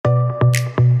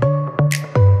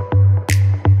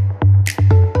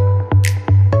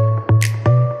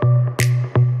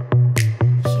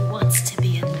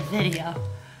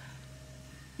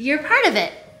you're part of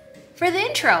it for the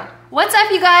intro. What's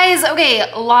up, you guys? Okay,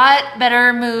 a lot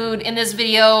better mood in this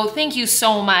video. Thank you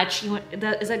so much.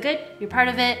 Is that good? You're part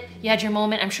of it. You had your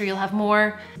moment. I'm sure you'll have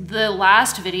more. The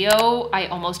last video, I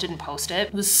almost didn't post it.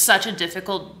 It was such a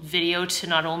difficult video to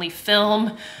not only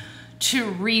film, to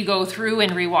re-go through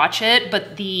and rewatch it,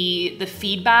 but the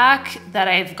feedback that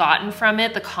I've gotten from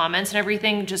it, the comments and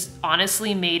everything, just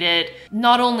honestly made it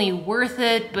not only worth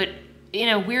it, but in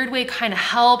a weird way kind of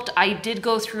helped. I did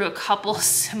go through a couple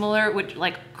similar, which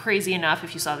like crazy enough,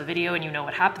 if you saw the video and you know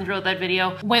what happened throughout that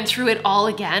video, went through it all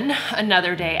again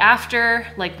another day after.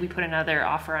 Like we put another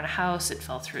offer on a house, it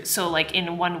fell through. So like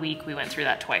in 1 week, we went through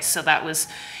that twice. So that was,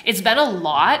 it's been a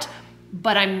lot,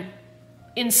 but I'm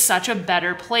in such a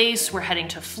better place. We're heading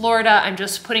to Florida. I'm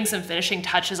just putting some finishing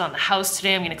touches on the house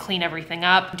today. I'm gonna clean everything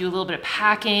up, do a little bit of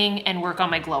packing and work on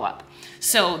my glow up.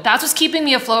 So that's what's keeping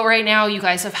me afloat right now. You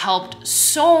guys have helped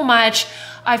so much.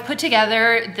 I've put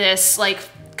together this, like,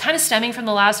 kind of stemming from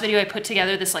the last video, I put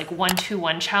together this like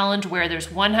 1-2-1 challenge where there's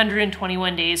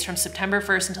 121 days from September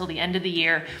 1st until the end of the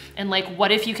year. And like,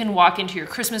 what if you can walk into your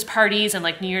Christmas parties and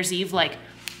like New Year's Eve, like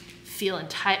feeling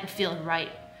tight and feeling right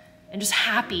and just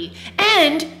happy.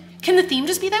 And can the theme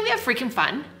just be that we have freaking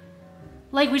fun?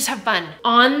 Like we just have fun.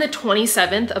 On the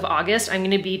 27th of August, I'm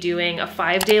gonna be doing a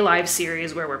 5-day live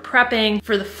series where we're prepping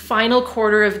for the final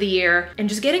quarter of the year and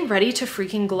just getting ready to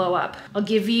freaking glow up. I'll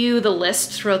give you the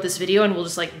list throughout this video and we'll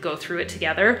just like go through it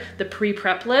together, the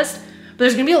pre-prep list, but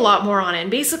there's gonna be a lot more on it.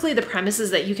 And basically the premise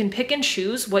is that you can pick and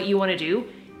choose what you wanna do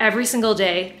every single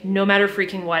day, no matter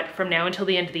freaking what, from now until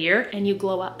the end of the year, and you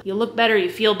glow up. You look better, you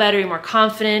feel better, you're more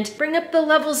confident, bring up the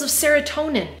levels of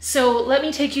serotonin. So let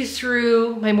me take you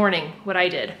through my morning, what I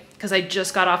did, because I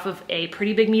just got off of a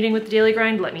pretty big meeting with the Daily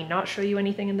Grind. Let me not show you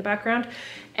anything in the background.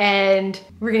 And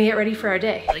we're gonna get ready for our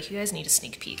day. Like, you guys need a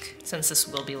sneak peek since this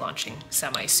will be launching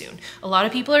semi soon. A lot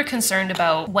of people are concerned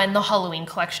about when the Halloween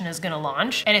collection is gonna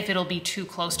launch and if it'll be too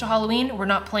close to Halloween. We're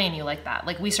not playing you like that.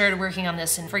 Like, we started working on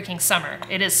this in freaking summer.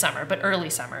 It is summer, but early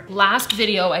summer. Last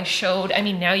video I showed, I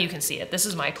mean, now you can see it. This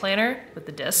is my planner with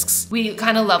the discs. We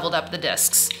kind of leveled up the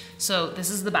discs. So this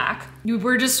is the back.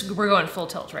 We're going full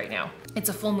tilt right now. It's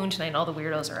a full moon tonight and all the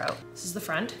weirdos are out. This is the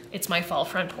front. It's my fall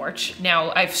front porch.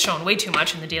 Now I've shown way too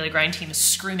much and the Daily Grind team is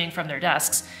screaming from their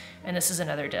desks. And this is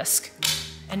another disc.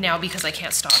 And now because I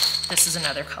can't stop, this is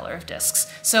another color of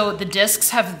discs. So the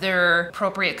discs have their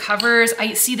appropriate covers.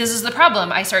 I see this is the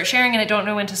problem. I start sharing and I don't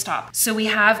know when to stop. So we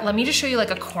have, let me just show you like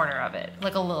a corner of it,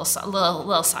 like a little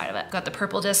side of it. Got the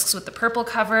purple discs with the purple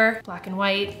cover, black and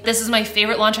white. This is my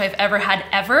favorite launch I've ever had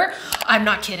ever. I'm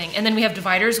not kidding. And then we have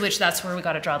dividers, which that's where we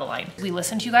gotta draw the line. We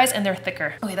listen to you guys and they're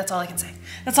thicker. Okay, that's all I can say.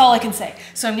 That's all I can say.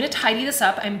 So I'm gonna tidy this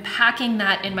up. I'm packing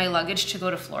that in my luggage to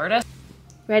go to Florida.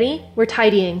 Ready? We're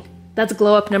tidying. That's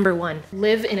glow up number 1.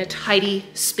 Live in a tidy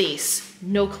space,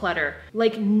 no clutter.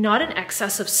 Like, not an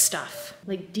excess of stuff.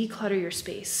 Like, declutter your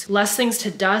space. Less things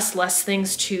to dust, less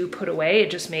things to put away.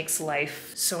 It just makes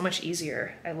life so much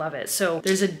easier. I love it. So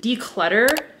there's a declutter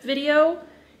video,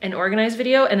 an organized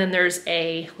video, and then there's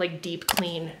a like deep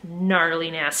clean, gnarly,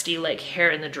 nasty, like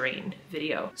hair in the drain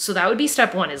video. So that would be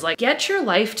step 1, is like get your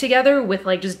life together with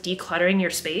like just decluttering your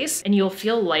space and you'll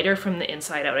feel lighter from the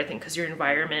inside out, I think, because your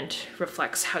environment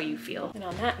reflects how you feel. And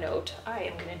on that note, I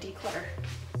am gonna declutter.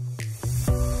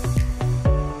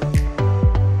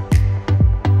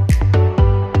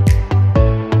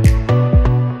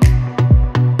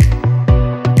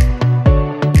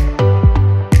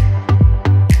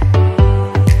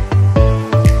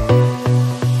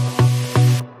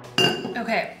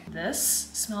 This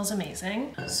smells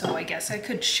amazing, so I guess I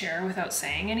could share without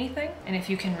saying anything. And if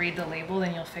you can read the label,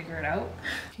 then you'll figure it out.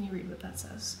 Can you read what that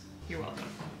says? You're welcome.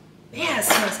 Yeah, it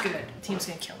smells good. The team's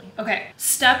gonna kill me. Okay,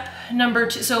 step number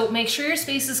 2. So make sure your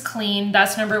space is clean.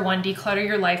 That's number 1, declutter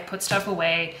your life, put stuff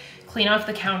away, clean off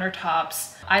the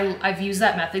countertops. I've used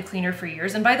that method cleaner for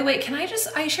years. And by the way,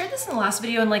 I shared this in the last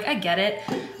video and like, I get it.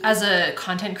 As a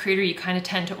content creator, you kind of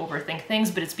tend to overthink things,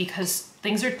 but it's because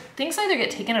things either get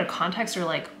taken out of context or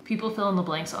like people fill in the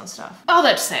blanks on stuff. All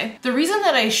that to say, the reason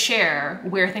that I share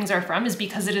where things are from is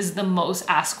because it is the most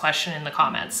asked question in the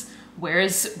comments. Where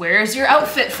is your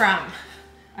outfit from?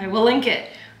 I will link it.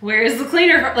 Where is the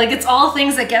cleaner? Like, it's all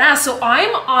things that get asked. So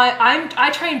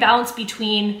I try and balance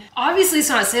between, obviously it's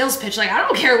not a sales pitch. Like, I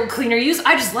don't care what cleaner you use.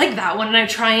 I just like that one. And I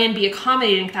try and be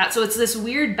accommodating to that. So it's this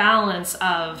weird balance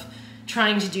of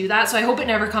trying to do that. So I hope it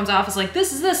never comes off as like,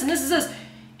 this is this and this is this.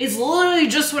 It's literally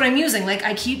just what I'm using. Like,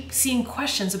 I keep seeing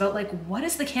questions about like, what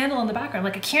is the candle in the background?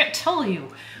 Like, I can't tell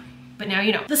you. but now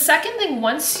you know. The second thing,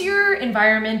 once your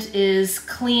environment is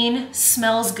clean,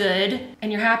 smells good,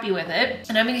 and you're happy with it,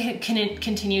 and I'm gonna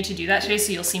continue to do that today,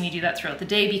 so you'll see me do that throughout the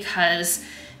day because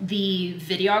the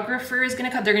videographer is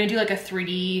gonna come. They're gonna do like a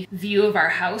 3D view of our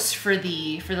house for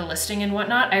the listing and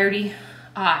whatnot.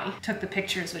 I took the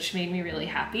pictures, which made me really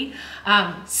happy.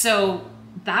 So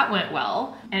that went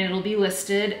well, and it'll be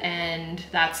listed, and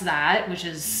that's that, which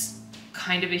is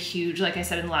kind of a huge, like I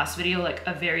said in the last video, like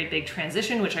a very big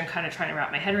transition, which I'm kind of trying to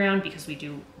wrap my head around because we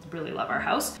do really love our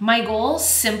house. My goal,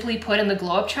 simply put, in the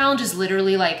glow up challenge is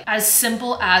literally like as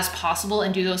simple as possible,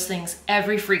 and do those things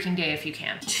every freaking day if you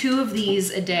can. 2 of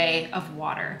these a day of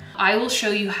water. I will show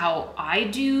you how I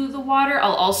do the water.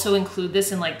 I'll also include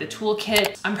this in like the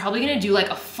toolkit. I'm probably gonna do like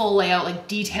a full layout, like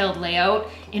detailed layout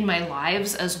in my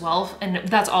lives as well. And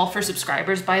that's all for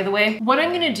subscribers, by the way. What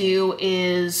I'm gonna do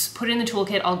is put in the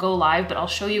toolkit, I'll go live, but I'll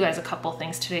show you guys a couple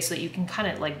things today so that you can kind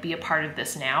of like be a part of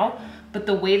this now. But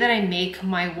the way that I make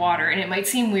my water, and it might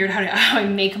seem weird how I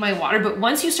make my water, but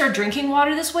once you start drinking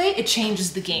water this way, it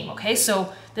changes the game, okay?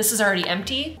 So this is already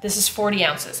empty. This is 40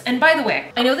 ounces. And by the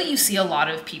way, I know that you see a lot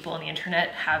of people on the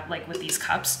internet have like with these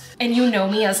cups, and you know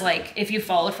me as like, if you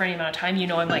follow for any amount of time, you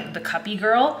know I'm like the cuppy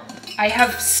girl. I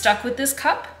have stuck with this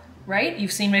cup, right?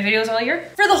 You've seen my videos all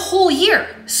year for the whole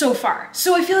year so far.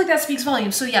 So I feel like that speaks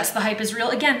volumes. So yes, the hype is real.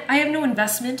 Again, I have no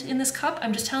investment in this cup.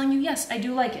 I'm just telling you, yes, I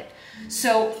do like it.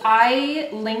 So I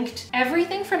linked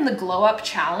everything from the glow up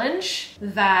challenge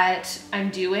that I'm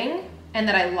doing and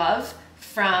that I love,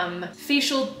 from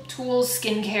facial tools,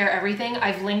 skincare, everything.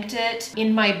 I've linked it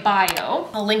in my bio.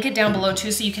 I'll link it down below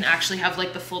too, so you can actually have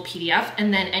like the full PDF.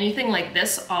 And then anything like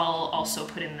this, I'll also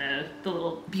put in the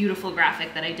little beautiful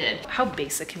graphic that I did. How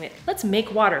basic can we? Let's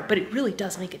make water, but it really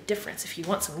does make a difference if you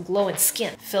want some glowing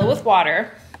skin. Fill with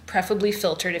water, preferably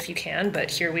filtered if you can,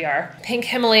 but here we are. Pink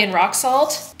Himalayan rock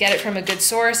salt. Get it from a good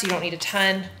source. You don't need a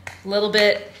ton, a little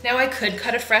bit. Now I could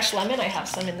cut a fresh lemon. I have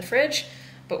some in the fridge,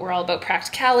 but we're all about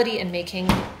practicality and making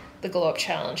the glow up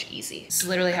challenge easy. This is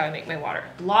literally how I make my water.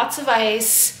 Lots of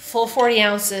ice, full 40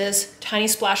 ounces, tiny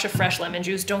splash of fresh lemon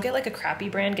juice. Don't get like a crappy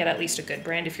brand, get at least a good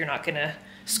brand if you're not gonna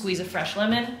squeeze a fresh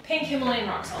lemon. Pink Himalayan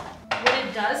rock salt. What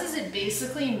it does is it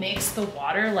basically makes the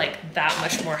water like that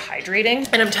much more hydrating.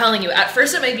 And I'm telling you, at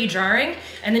first it might be jarring,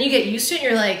 and then you get used to it and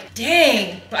you're like,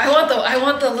 dang, but I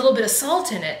want the little bit of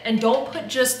salt in it. And don't put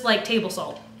just like table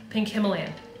salt, pink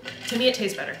Himalayan. To me, it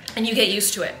tastes better, and you get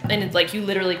used to it, and it's like you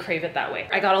literally crave it that way.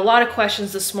 I got a lot of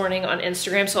questions this morning on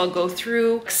Instagram, so I'll go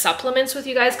through supplements with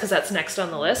you guys because that's next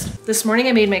on the list. This morning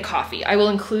I made my coffee. I will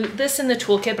include this in the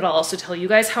toolkit, but I'll also tell you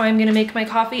guys how I'm gonna make my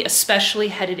coffee, especially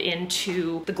headed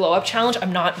into the glow up challenge.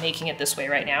 I'm not making it this way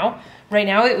right now. Right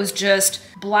now it was just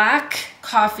black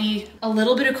coffee, a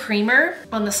little bit of creamer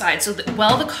on the side. So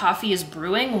while the coffee is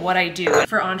brewing, what I do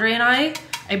for Andre and I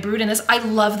brewed in this. I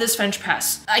love this French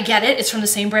press. I get it, it's from the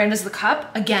same brand as the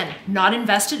cup. Again, not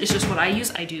invested, it's just what I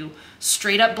use. I do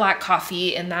straight up black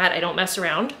coffee in that, I don't mess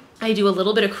around. I do a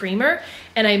little bit of creamer,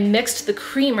 and I mixed the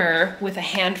creamer with a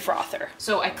hand frother.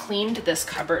 So I cleaned this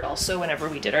cupboard also. Whenever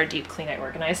we did our deep clean, I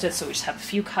organized it. So we just have a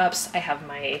few cups. I have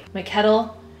my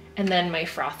kettle, and then my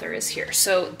frother is here.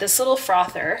 So this little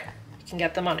frother, you can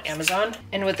get them on Amazon.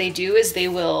 And what they do is they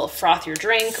will froth your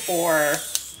drink or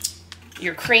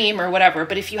your cream or whatever.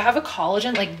 But if you have a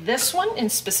collagen, like this one in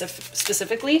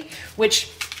specifically,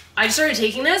 which I started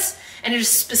taking this, and it is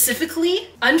specifically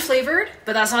unflavored,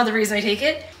 but that's not the reason I take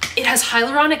it. It has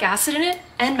hyaluronic acid in it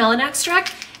and melon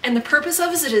extract, and the purpose of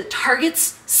it is it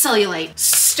targets cellulite.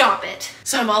 Stop it.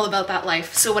 So I'm all about that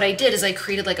life. So what I did is I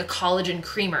created like a collagen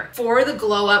creamer. For the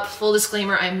glow up, full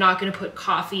disclaimer, I'm not gonna put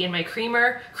coffee in my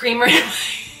creamer in my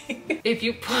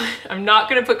I'm not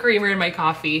gonna put creamer in my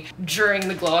coffee during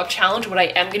the glow up challenge. What I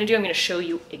am gonna do, I'm gonna show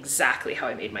you exactly how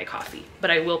I made my coffee,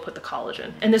 but I will put the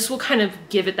collagen, and this will kind of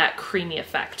give it that creamy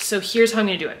effect. So here's how I'm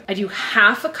gonna do it. I do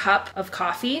half a cup of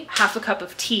coffee, half a cup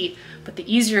of tea, but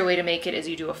the easier way to make it is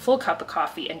you do a full cup of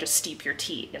coffee and just steep your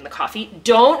tea in the coffee.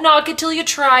 Don't knock it till you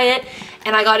try it.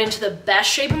 And I got into the best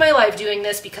shape of my life doing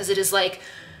this because it is like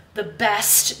the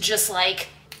best, just like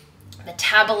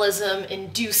metabolism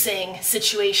inducing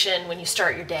situation when you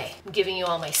start your day. I'm giving you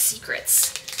all my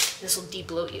secrets. This will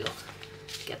de-bloat you.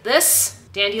 Get this,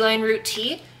 dandelion root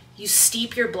tea. You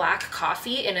steep your black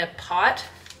coffee in a pot,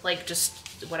 like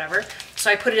just whatever.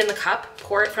 So I put it in the cup,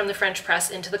 pour it from the French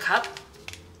press into the cup,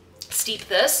 steep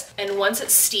this, and once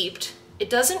it's steeped, It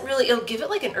doesn't really, it'll give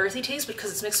it like an earthy taste, but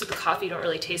because it's mixed with the coffee, you don't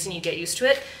really taste and you get used to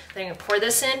it. Then I'm gonna pour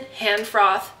this in, hand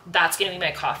froth. That's gonna be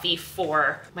my coffee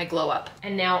for my glow up.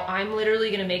 And now I'm literally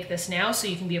gonna make this now so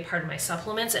you can be a part of my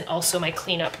supplements and also my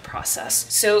cleanup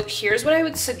process. So here's what I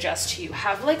would suggest to you.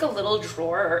 Have like a little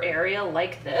drawer or area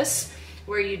like this,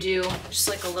 where you do just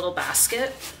like a little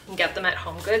basket and get them at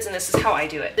Home Goods. And this is how I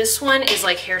do it. This one is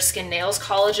like hair, skin, nails,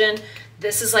 collagen.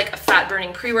 This is like a fat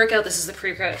burning pre-workout. This is the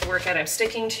pre-workout I'm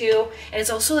sticking to. And it's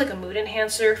also like a mood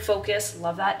enhancer, focus,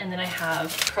 love that. And then I have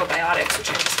probiotics, which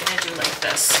I'm just gonna do like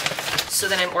this. So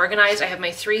then I'm organized, I have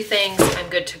my 3 things, I'm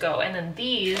good to go. And then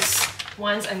these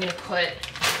ones I'm gonna put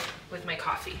with my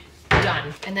coffee,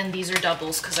 done. And then these are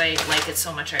doubles because I like it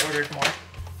so much I ordered more.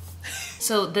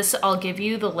 So this, I'll give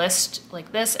you the list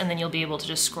like this, and then you'll be able to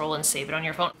just scroll and save it on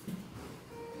your phone.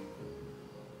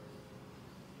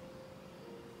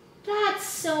 That's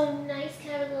so nice.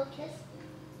 Can I have a little kiss?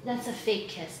 That's a fake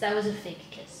kiss. That was a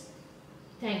fake kiss.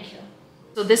 Thank you.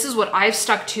 So this is what I've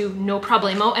stuck to, no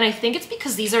problemo. And I think it's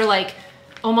because these are like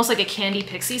almost like a candy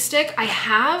pixie stick. I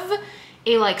have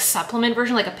a like supplement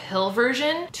version, like a pill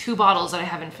version, 2 bottles that I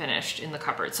haven't finished in the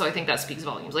cupboard. So I think that speaks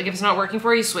volumes. Like if it's not working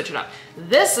for you, switch it up.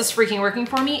 This is freaking working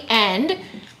for me, and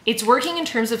it's working in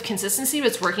terms of consistency, but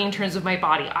it's working in terms of my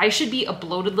body. I should be a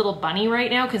bloated little bunny right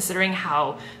now, considering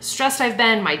how stressed I've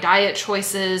been, my diet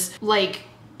choices, like,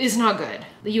 is not good.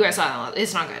 The US,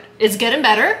 it's not good. It's getting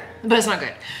better, but it's not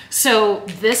good. So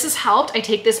this has helped. I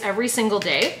take this every single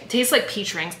day. It tastes like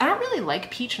peach rings. I don't really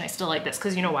like peach, and I still like this,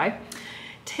 because you know why?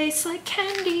 Tastes like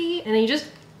candy. And then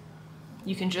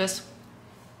you can just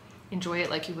enjoy it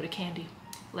like you would a candy.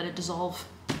 Let it dissolve.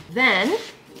 Then,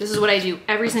 this is what I do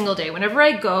every single day. Whenever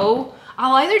I go,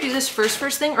 I'll either do this first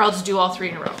thing, or I'll just do all 3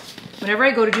 in a row. Whenever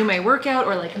I go to do my workout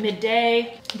or like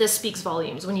midday, this speaks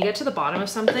volumes. When you get to the bottom of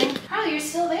something, oh, you're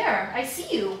still there. I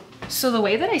see you. So the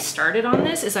way that I started on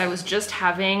this is I was just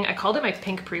having, I called it my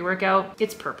pink pre-workout.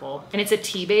 It's purple and it's a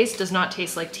tea base, does not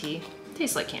taste like tea.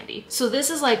 Tastes like candy. So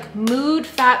this is like mood,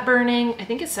 fat burning. I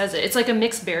think it says it. It's like a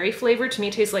mixed berry flavor. To me,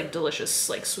 it tastes like delicious,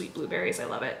 like sweet blueberries. I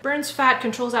love it. Burns fat,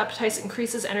 controls appetites,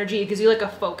 increases energy. It gives you like a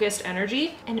focused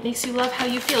energy, and it makes you love how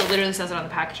you feel. It literally says it on the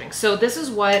packaging. So this is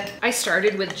what I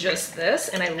started with, just this,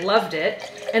 and I loved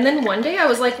it. And then one day I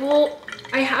was like, well,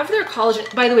 I have their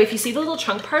collagen. By the way, if you see the little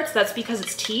chunk parts, that's because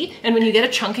it's tea. And when you get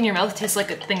a chunk in your mouth, it tastes like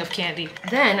a thing of candy.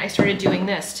 Then I started doing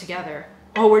this together.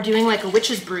 Oh, we're doing like a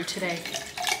witch's brew today.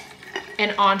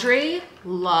 And Andre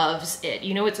loves it.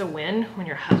 You know it's a win when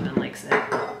your husband likes it.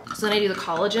 So then I do the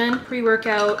collagen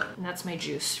pre-workout, and that's my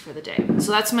juice for the day.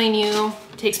 So that's my new,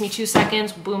 takes me 2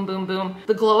 seconds, boom, boom, boom.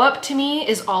 The glow up to me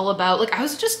is all about, like I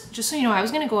was just so you know, I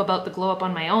was gonna go about the glow up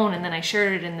on my own, and then I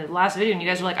shared it in the last video and you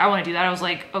guys were like, I wanna do that. I was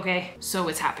like, okay, so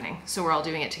it's happening. So we're all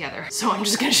doing it together. So I'm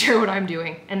just gonna share what I'm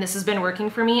doing. And this has been working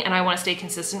for me, and I wanna stay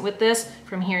consistent with this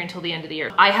from here until the end of the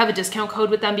year. I have a discount code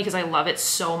with them because I love it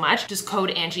so much. Just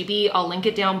code AngieB, I'll link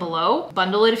it down below.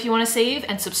 Bundle it if you wanna save,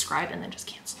 and subscribe, and then just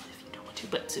cancel it if you don't want to.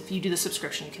 But if you do the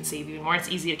subscription, you can save even more. It's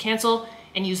easy to cancel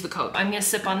and use the code. I'm gonna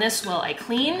sip on this while I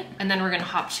clean, and then we're gonna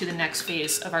hop to the next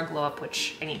phase of our glow up,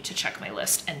 which I need to check my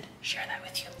list and share that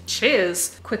with you.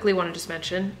 Cheers. Quickly wanna just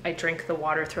mention, I drink the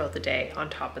water throughout the day on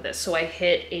top of this. So I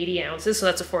hit 80 ounces, so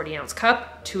that's a 40-ounce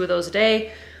cup, 2 of those a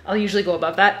day. I'll usually go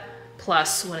above that,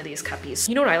 plus one of these cuppies.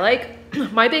 You know what I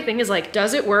like? My big thing is like,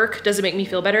 does it work? Does it make me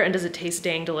feel better? And does it taste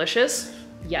dang delicious?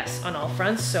 Yes, on all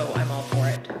fronts, so I'm all for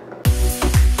it.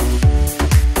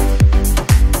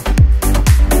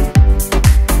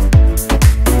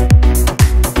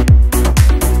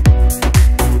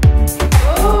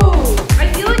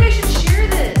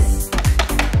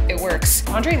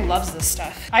 Andre loves this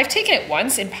stuff. I've taken it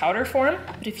once in powder form,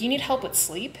 but if you need help with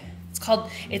sleep,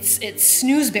 it's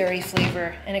snoozeberry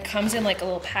flavor, and it comes in like a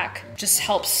little pack. Just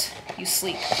helps you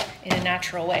sleep in a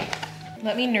natural way.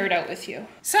 Let me nerd out with you.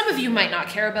 Some of you might not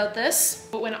care about this,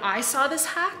 but when I saw this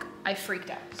hack, I freaked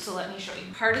out. So let me show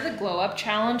you. Part of the glow up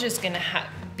challenge is gonna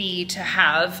be to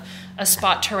have a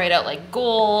spot to write out like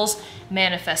goals,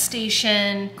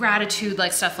 manifestation, gratitude,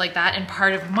 like stuff like that. And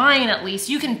part of mine, at least,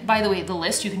 you can, by the way, the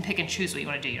list, you can pick and choose what you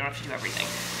wanna do. You don't have to do everything.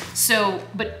 So,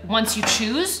 but once you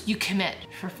choose, you commit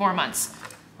for 4 months,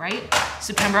 right?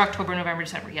 September, October, November,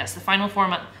 December. Yes, the final 4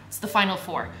 months, it's the final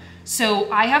 4.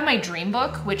 So I have my dream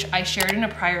book, which I shared in a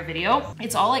prior video.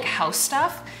 It's all like house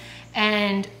stuff.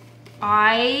 And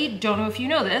I don't know if you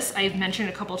know this, I've mentioned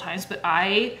it a couple times, but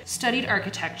I studied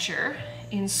architecture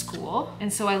in school.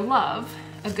 And so I love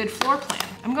a good floor plan.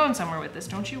 I'm going somewhere with this,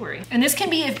 don't you worry. And this can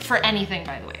be for anything,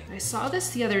 by the way. I saw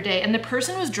this the other day, and the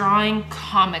person was drawing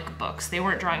comic books. They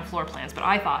weren't drawing floor plans, but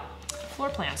I thought, floor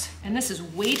plans. And this is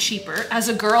way cheaper. As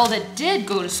a girl that did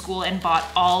go to school and bought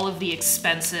all of the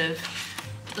expensive,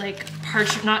 like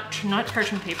not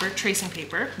parchment paper, tracing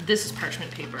paper. This is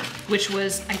parchment paper, which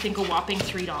was, I think, a whopping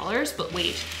 $3, but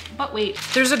wait.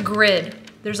 There's a grid.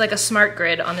 There's like a smart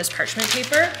grid on this parchment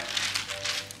paper.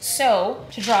 So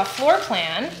to draw a floor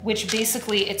plan, which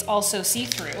basically it's also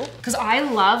see-through, because I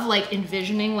love like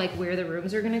envisioning like where the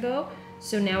rooms are gonna go.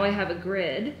 So now I have a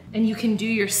grid, and you can do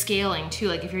your scaling too.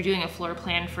 Like if you're doing a floor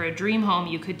plan for a dream home,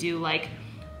 you could do like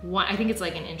one, I think it's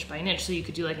like an inch by an inch. So you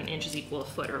could do like an inch is equal a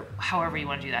foot, or however you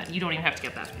want to do that. You don't even have to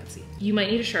get that fancy. You might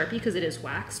need a Sharpie because it is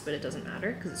wax, but it doesn't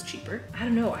matter because it's cheaper. I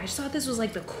don't know, I just thought this was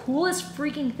like the coolest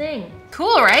freaking thing.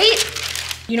 Cool, right?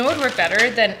 You know what would work better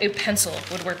than a pencil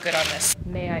would work good on this.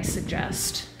 May I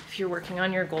suggest, if you're working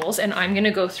on your goals, and I'm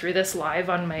gonna go through this live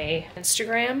on my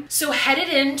Instagram. So headed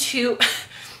into,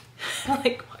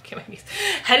 like walking my knees,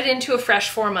 headed into a fresh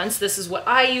 4 months. This is what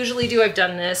I usually do. I've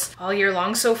done this all year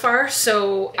long so far.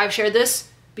 So I've shared this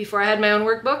before I had my own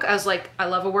workbook. I was like, I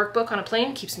love a workbook on a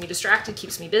plane, keeps me distracted,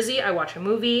 keeps me busy. I watch a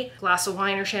movie, glass of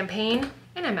wine or champagne,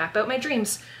 and I map out my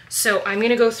dreams. So I'm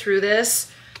gonna go through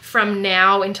this from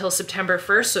now until September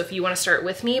 1st. So if you wanna start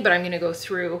with me, but I'm gonna go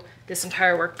through this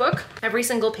entire workbook. Every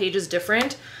single page is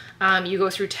different. You go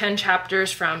through 10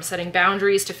 chapters from setting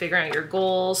boundaries to figuring out your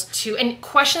goals to, and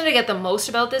question that I get the most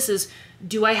about this is,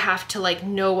 do I have to like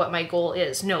know what my goal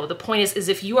is? No, the point is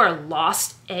if you are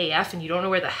lost AF and you don't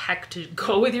know where the heck to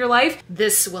go with your life,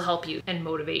 this will help you and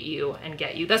motivate you and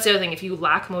get you. That's the other thing. If you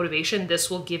lack motivation,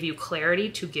 this will give you clarity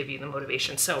to give you the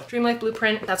motivation. So Dream Life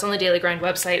Blueprint, that's on the Daily Grind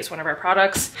website. It's one of our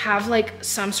products. Have like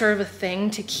some sort of a thing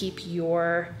to keep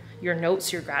your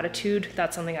notes, your gratitude.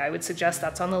 That's something I would suggest.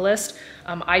 That's on the list.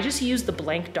 I just use the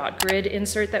blank dot grid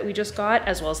insert that we just got,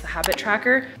 as well as the habit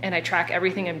tracker, and I track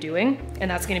everything I'm doing,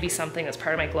 and that's gonna be something that's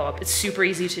part of my glow up. It's super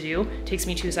easy to do. It takes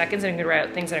me 2 seconds, and I'm gonna write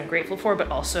out things that I'm grateful for, but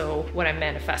also what I'm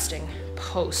manifesting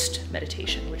post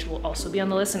meditation, which will also be on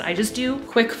the list. And I just do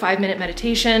quick 5-minute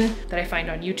meditation that I find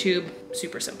on YouTube,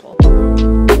 super simple.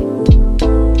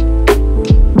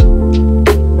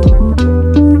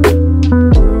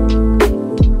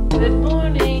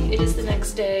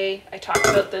 I talked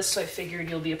about this, so I figured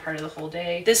you'll be a part of the whole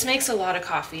day. This makes a lot of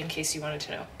coffee, in case you wanted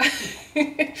to know.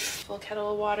 Full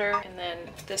kettle of water, and then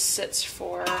this sits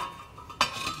for,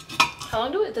 how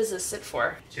long does this sit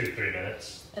for? 2 to 3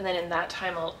 minutes. And then in that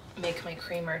time, I'll make my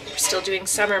creamer. We're still doing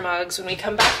summer mugs. When we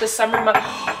come back, the summer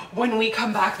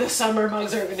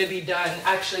mugs are gonna be done.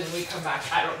 Actually, when we come back,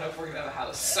 I don't know if we're gonna have a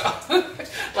house, so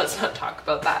let's not talk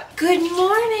about that. Good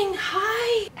morning,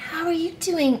 hi. How are you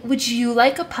doing? Would you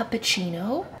like a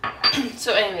puppuccino?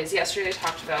 So anyways, yesterday I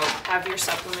talked about have your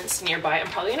supplements nearby. I'm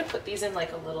probably gonna put these in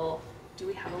like a little, do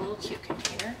we have a little cute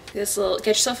container? This little, get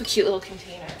yourself a cute little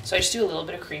container. So I just do a little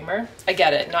bit of creamer. I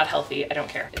get it, not healthy, I don't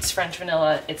care. It's French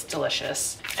vanilla, it's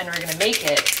delicious. And we're gonna make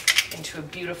it into a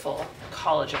beautiful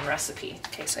collagen recipe.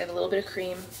 Okay, so I have a little bit of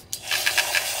cream.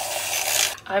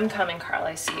 I'm coming, Carl,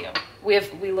 I see you. We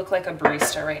look like a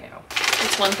barista right now.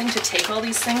 It's one thing to take all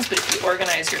these things, but if you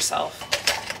organize yourself,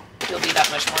 you'll be that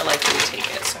much more likely to take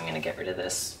it. So I'm gonna get rid of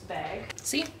this bag.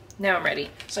 See? Now I'm ready.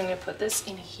 So I'm gonna put this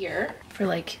in here for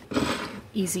like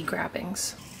easy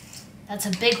grabbings. That's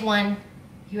a big one.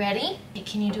 You ready? Hey,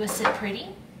 can you do a sit pretty?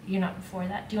 You're not before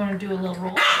that. Do you want to do a little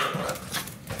roll?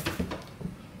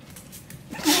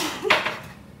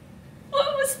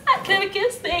 What was that? Can I have a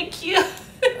kiss? Thank you.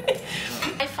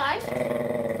 High five.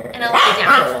 And I'll lay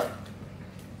down.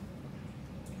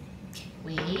 Okay,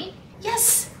 wait.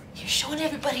 Yes. You're showing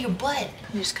everybody your butt.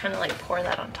 You just kind of like pour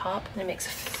that on top, and it makes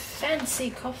fancy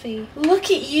coffee. Look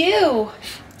at you.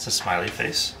 It's a smiley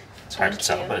face. It's hard to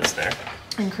tell, but it's there.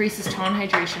 Increases tone,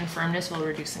 hydration, firmness while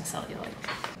reducing cellulite.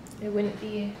 It wouldn't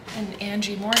be an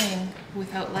Angie morning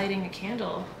without lighting a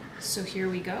candle. So here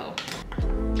we go.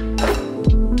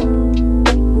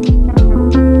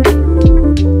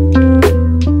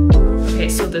 Okay,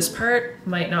 so this part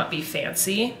might not be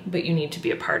fancy, but you need to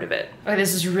be a part of it. Okay,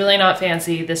 this is really not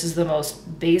fancy. This is the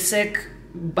most basic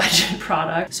budget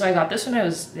product. So I got this when I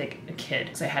was like a kid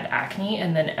because I had acne,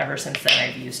 and then ever since then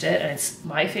I've used it, and it's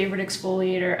my favorite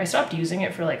exfoliator. I stopped using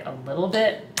it for like a little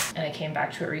bit and I came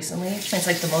back to it recently. It's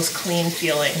like the most clean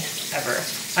feeling ever.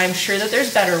 I'm sure that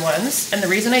there's better ones, and the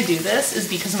reason I do this is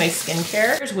because my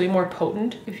skincare is way more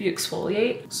potent if you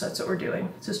exfoliate. So that's what we're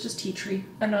doing. So it's just tea tree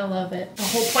and I love it. The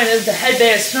whole point of the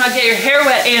headband is to not get your hair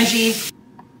wet, Angie.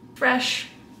 Fresh,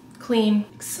 clean,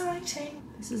 exciting.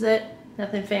 This is it,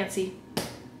 nothing fancy.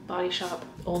 Body Shop,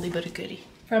 oldie but a goodie.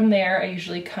 From there, I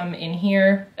usually come in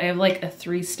here. I have like a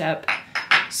 3-step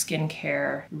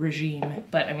skincare regime,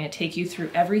 but I'm gonna take you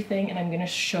through everything and I'm gonna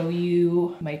show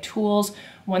you my tools.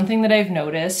 One thing that I've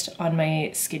noticed on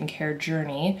my skincare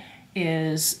journey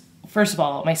is, first of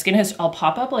all, my skin I'll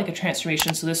pop up like a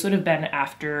transformation. So this would have been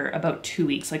after about 2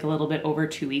 weeks, like a little bit over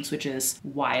 2 weeks, which is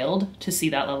wild to see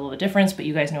that level of a difference. But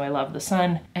you guys know I love the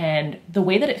sun, and the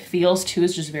way that it feels too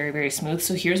is just very, very smooth.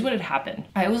 So here's what had happened.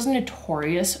 I was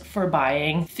notorious for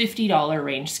buying $50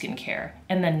 range skincare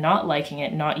and then not liking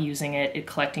it, not using it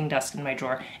collecting dust in my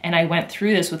drawer. And I went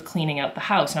through this with cleaning out the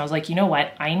house and I was like, you know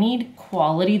what? I need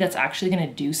quality that's actually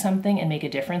gonna do something and make a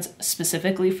difference,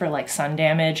 specifically for like sun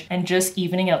damage and just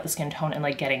evening out the skin tone and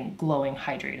like getting glowing,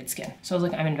 hydrated skin. So I was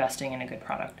like, I'm investing in a good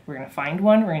product. We're gonna find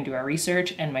one, we're gonna do our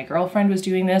research. And my girlfriend was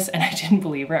doing this and I didn't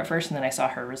believe her at first. And then I saw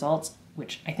her results,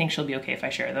 which I think she'll be okay if I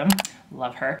share them.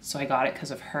 Love her. So I got it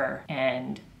because of her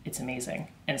and it's amazing.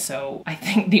 And so I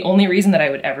think the only reason that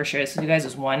I would ever share this with you guys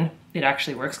is, one, it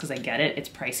actually works because I get it. It's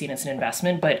pricey and it's an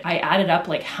investment, but I added up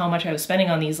like how much I was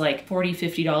spending on these like $40,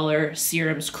 $50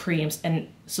 serums, creams. And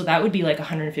so that would be like a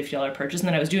 $150 purchase. And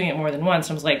then I was doing it more than once.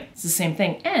 So I was like, it's the same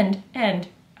thing. And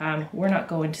we're not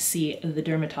going to see the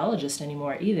dermatologist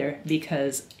anymore either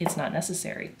because it's not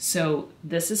necessary. So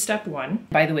this is step one.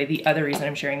 By the way, the other reason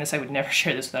I'm sharing this, I would never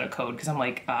share this without a code because I'm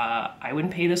like, I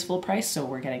wouldn't pay this full price, so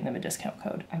we're getting them a discount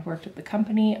code. I've worked at the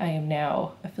company. I am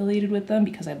now affiliated with them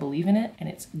because I believe in it and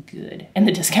it's good. And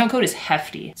the discount code is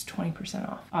hefty. It's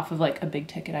 20% off of like a big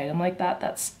ticket item like that.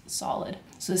 That's solid.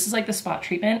 So this is like the spot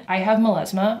treatment. I have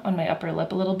melasma on my upper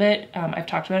lip a little bit. I've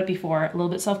talked about it before, a little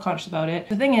bit self-conscious about it.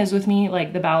 The thing is with me,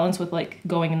 like the balance with like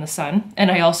going in the sun, and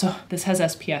I also, this has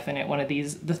SPF in it, one of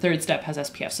these, the third step has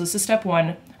SPF. So this is step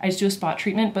one. I just do a spot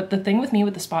treatment, but the thing with me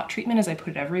with the spot treatment is I put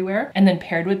it everywhere and then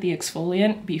paired with the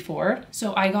exfoliant before.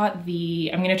 So I got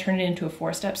the, I'm gonna turn it into a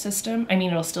 4-step system. I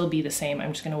mean, it'll still be the same.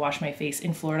 I'm just gonna wash my face.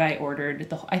 In Florida, I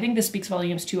ordered I think this speaks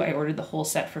volumes too. I ordered the whole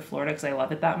set for Florida because I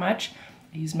love it that much.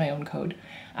 I used my own code.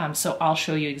 So I'll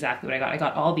show you exactly what I got. I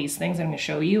got all these things I'm gonna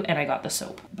show you, and I got the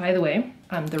soap. By the way,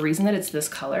 the reason that it's this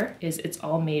color is it's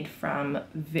all made from,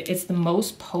 it's the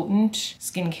most potent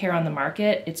skincare on the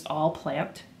market. It's all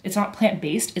plant. It's not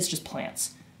plant-based, it's just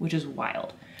plants, which is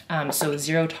wild. So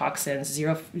 0 toxins,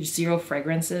 zero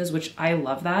fragrances, which I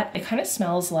love that. It kind of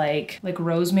smells like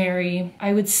rosemary.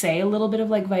 I would say a little bit of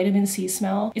like vitamin C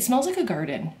smell. It smells like a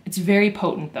garden. It's very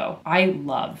potent though. I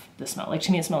love the smell. Like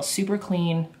to me, it smells super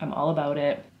clean. I'm all about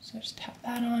it. So I just tap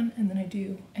that on and then I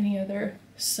do any other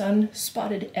sun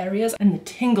spotted areas. And the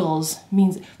tingles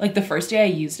means like the first day I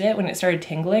used it, when it started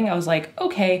tingling, I was like,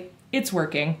 okay, it's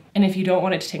working. And if you don't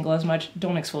want it to tingle as much,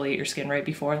 don't exfoliate your skin right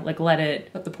before. Like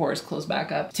let the pores close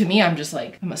back up. To me, I'm just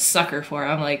like, I'm a sucker for it.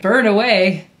 I'm like, burn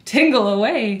away, tingle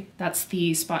away. That's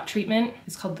the spot treatment.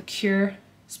 It's called the Cure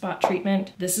spot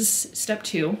treatment. This is step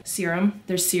 2, serum.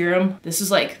 There's serum. This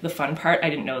is like the fun part. I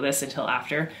didn't know this until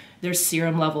after. There's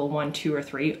serum level 1, 2, or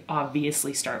 3.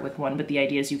 Obviously start with 1, but the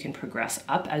idea is you can progress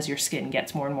up as your skin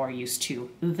gets more and more used to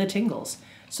the tingles.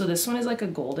 So this one is like a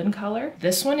golden color.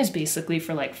 This one is basically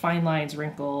for like fine lines,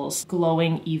 wrinkles,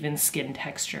 glowing, even skin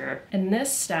texture. And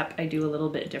this step I do a little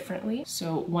bit differently.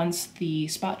 So once the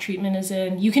spot treatment is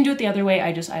in, you can do it the other way.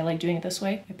 I like doing it this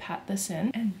way. I pat this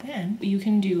in and then you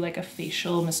can do like a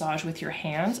facial massage with your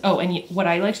hands. Oh, and what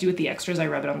I like to do with the extras, I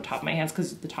rub it on the top of my hands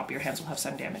because the top of your hands will have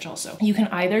sun damage also. You can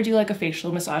either do like a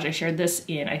facial massage. I shared this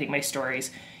in, I think, my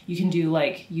stories. You can do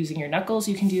like using your knuckles,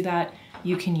 you can do that.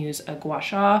 You can use a gua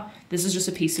sha. This is just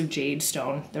a piece of jade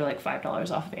stone. They're like $5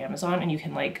 off of Amazon and you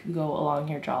can like go along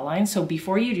your jawline. So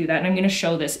before you do that, and I'm gonna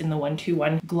show this in the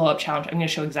 1-2-1 glow up challenge, I'm gonna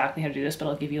show exactly how to do this, but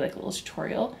I'll give you like a little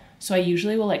tutorial. So I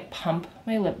usually will like pump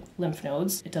my lymph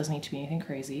nodes. It doesn't need to be anything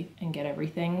crazy, and get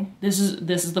everything. This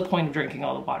is the point of drinking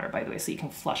all the water, by the way, so you can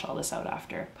flush all this out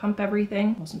after. Pump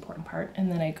everything, most important part,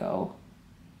 and then I go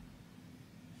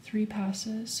 3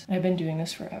 passes. I've been doing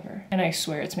this forever. And I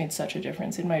swear it's made such a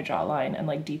difference in my jawline and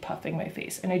like depuffing my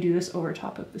face. And I do this over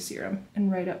top of the serum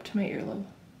and right up to my earlobe.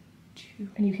 2.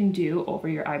 And you can do over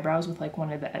your eyebrows with like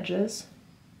one of the edges.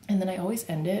 And then I always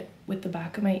end it with the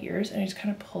back of my ears and I just kind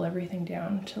of pull everything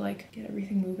down to like get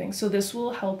everything moving. So this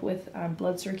will help with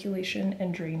blood circulation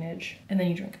and drainage. And then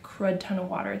you drink a crud ton of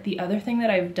water. The other thing that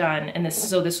I've done, and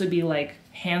this would be like,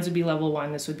 hands would be level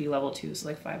 1, this would be level 2, so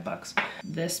like $5.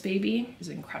 This baby is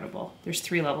incredible. There's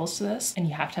 3 levels to this and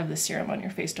you have to have the serum on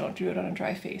your face. Don't do it on a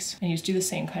dry face. And you just do the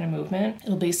same kind of movement.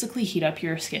 It'll basically heat up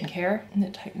your skincare and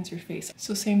it tightens your face.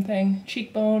 So same thing,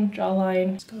 cheekbone,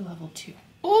 jawline. Let's go to level 2.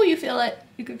 Oh, you feel it.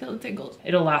 You can feel the tingles.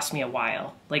 It'll last me a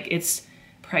while. Like it's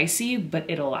pricey, but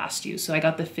it'll last you. So I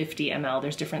got the 50 ml.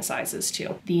 There's different sizes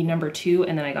too. The number 2,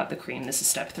 and then I got the cream. This is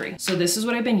step 3. So this is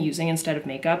what I've been using instead of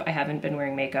makeup. I haven't been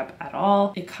wearing makeup at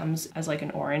all. It comes as like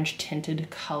an orange tinted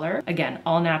color. Again,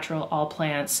 all natural, all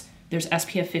plants. There's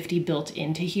SPF 50 built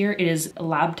into here. It is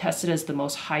lab tested as the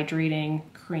most hydrating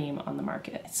cream on the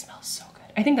market. It smells so good.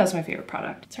 I think that's my favorite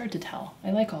product. It's hard to tell.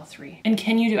 I like all 3. And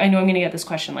can you do, I know I'm gonna get this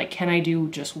question, like, can I do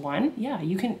just one? Yeah,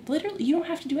 you can literally, you don't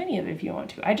have to do any of it if you want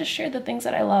to. I just shared the things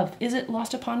that I love. Is it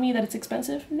lost upon me that it's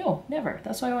expensive? No, never.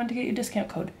 That's why I wanted to get you a discount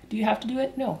code. Do you have to do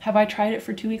it? No. Have I tried it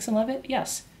for 2 weeks and love it?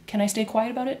 Yes. Can I stay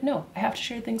quiet about it? No. I have to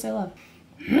share things I love.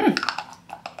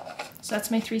 So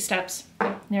that's my 3 steps.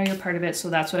 Now you're part of it. So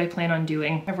that's what I plan on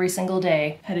doing every single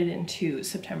day headed into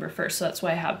September 1st. So that's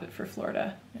why I have it for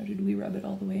Florida. Now, did we rub it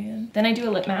all the way in? Then I do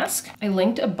a lip mask. I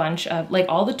linked a bunch of like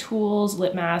all the tools,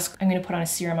 lip mask. I'm gonna put on a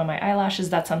serum on my eyelashes.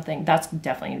 That's something that's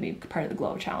definitely gonna be part of the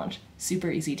glow challenge. Super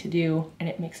easy to do and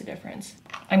it makes a difference.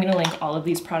 I'm gonna link all of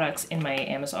these products in my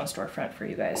Amazon storefront for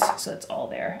you guys. So it's all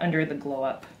there under the glow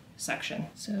up section.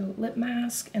 So lip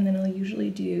mask, and then I'll usually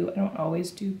do, I don't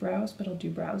always do brows, but I'll do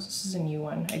brows. This is a new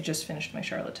one. I just finished my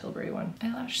Charlotte Tilbury one.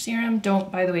 Eyelash serum.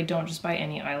 Don't, by the way, don't just buy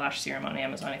any eyelash serum on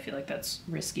Amazon. I feel like that's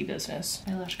risky business.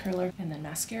 Eyelash curler, and then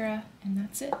mascara, and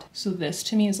that's it. So this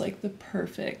to me is like the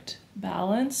perfect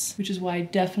balance, which is why I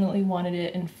definitely wanted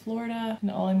it in Florida. And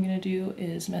all I'm gonna do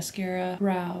is mascara,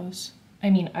 brows.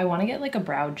 I mean, I wanna get like a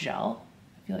brow gel.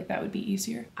 I feel like that would be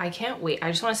easier. I can't wait.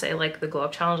 I just want to say, like, the glow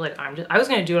up challenge, like, I was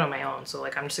gonna do it on my own, so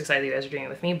like I'm just excited you guys are doing it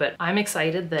with me, but I'm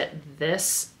excited that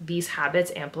these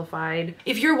habits amplified.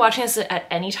 If you're watching this at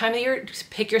any time of the year,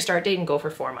 just pick your start date and go for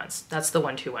 4 months. That's the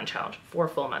 1-2-1 challenge, 4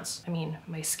 full months. I mean,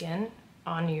 my skin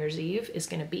on New Year's Eve is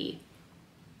gonna be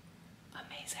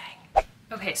amazing.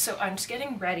 Okay, so I'm just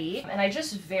getting ready, and I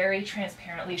just very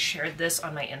transparently shared this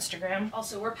on my Instagram.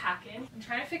 Also, we're packing. I'm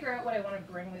trying to figure out what I want to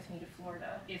bring with me to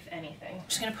Florida, if anything. I'm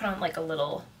just gonna put on like a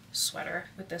little sweater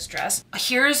with this dress.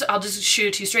 I'll just shoot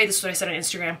it to you straight. This is what I said on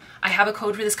Instagram. I have a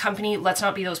code for this company. Let's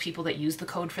not be those people that use the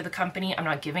code for the company. I'm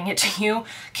not giving it to you.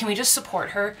 Can we just support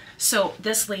her? So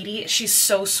this lady, she's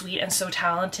so sweet and so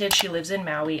talented. She lives in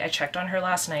Maui. I checked on her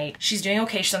last night. She's doing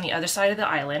okay. She's on the other side of the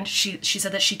island. She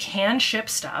said that she can ship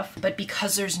stuff, but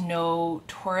because there's no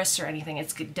tourists or anything,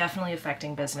 it's definitely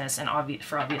affecting business, and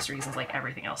for obvious reasons, like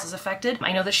everything else is affected.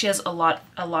 I know that she has a lot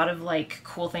of like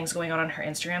cool things going on her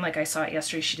Instagram. Like I saw it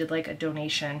yesterday. She did like a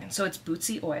donation. So it's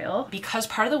Bootsy oil. Because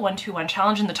part of the 1-2-1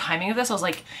 challenge and the timing of this, I was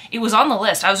like, it was on the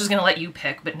list. I was just gonna let you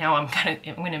pick, but now I'm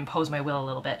gonna impose my will a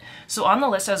little bit. So on the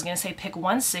list, I was gonna say pick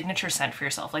one signature scent for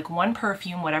yourself, like one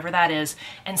perfume, whatever that is,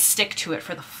 and stick to it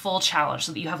for the full challenge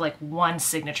so that you have like one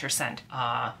signature scent.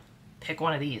 Pick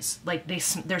one of these. Like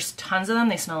there's tons of them.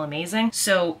 They smell amazing.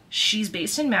 So she's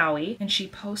based in Maui, and she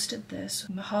posted this.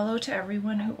 Mahalo to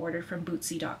everyone who ordered from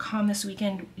Bootsy.com this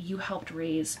weekend. You helped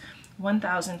raise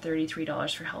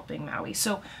 $1,033 for helping Maui.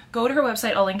 So go to her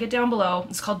website. I'll link it down below.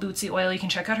 It's called Bootsy Oil. You can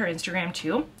check out her Instagram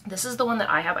too. This is the one that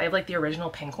I have. I have like the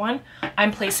original pink one.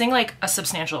 I'm placing like a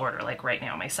substantial order like right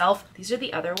now myself. These are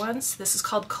the other ones. This is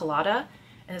called Colada,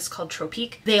 and it's called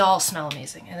Tropique. They all smell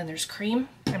amazing. And then there's cream.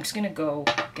 I'm just gonna go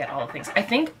get all the things. I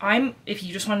think if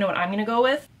you just wanna know what I'm gonna go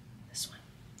with, this one.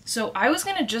 So I was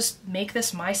gonna just make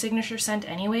this my signature scent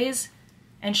anyways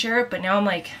and share it, but now I'm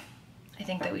like, I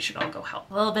think that we should all go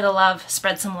help. A little bit of love,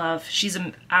 spread some love. She's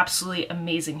an absolutely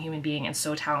amazing human being and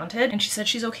so talented. And she said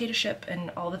she's okay to ship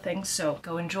and all the things. So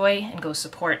go enjoy and go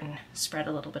support and spread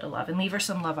a little bit of love, and leave her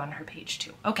some love on her page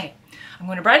too. Okay, I'm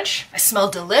going to brunch. I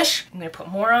smell delish. I'm gonna put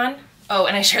more on. Oh,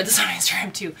 and I shared this on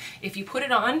Instagram too. If you put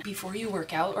it on before you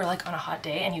work out or like on a hot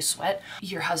day and you sweat,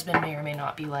 your husband may or may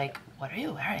not be like, what are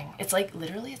you wearing? It's like,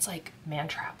 literally, it's like man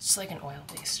trap. It's like an oil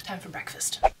based. Time for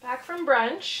breakfast. Back from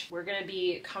brunch. We're gonna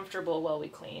be comfortable while we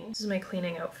clean. This is my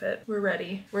cleaning outfit. We're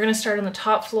ready. We're gonna start on the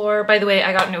top floor. By the way,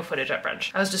 I got no footage at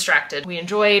brunch. I was distracted. We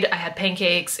enjoyed, I had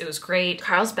pancakes. It was great.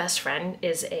 Carl's best friend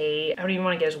is I don't even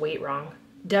wanna get his weight wrong.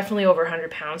 Definitely over 100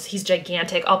 pounds. He's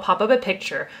gigantic. I'll pop up a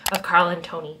picture of Carl and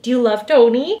Tony. Do you love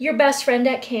Tony? Your best friend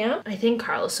at camp? I think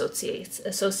Carl associates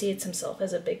himself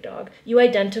as a big dog. You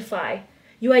identify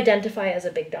as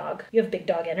a big dog. You have big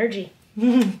dog energy.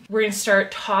 We're gonna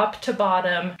start top to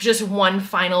bottom, just one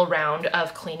final round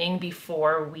of cleaning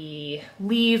before we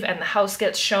leave and the house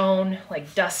gets shown,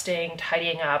 like dusting,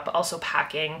 tidying up, also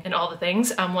packing and all the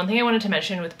things. One thing I wanted to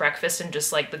mention with breakfast and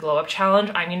just like the glow up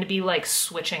challenge, I'm gonna be like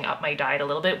switching up my diet a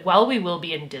little bit. While we will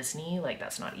be in Disney, like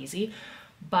that's not easy,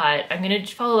 but I'm gonna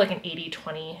follow like an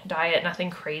 80-20 diet, nothing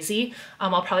crazy.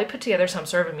 I'll probably put together some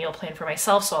sort of a meal plan for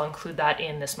myself, so I'll include that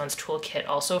in this month's toolkit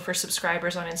also for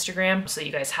subscribers on Instagram, so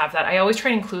you guys have that. I always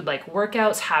try to include like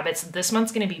workouts, habits. This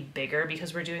month's gonna be bigger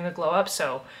because we're doing the glow up,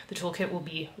 so the toolkit will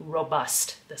be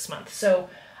robust this month. So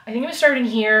I think I'm gonna start in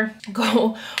here,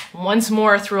 go once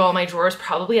more through all my drawers,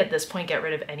 probably at this point get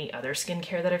rid of any other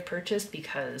skincare that I've purchased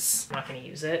because I'm not gonna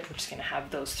use it. We're just gonna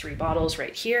have those 3 bottles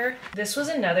right here. This was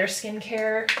another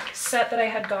skincare set that I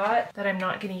had got that I'm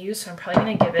not gonna use, so I'm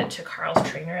probably gonna give it to Carl's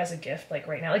trainer as a gift like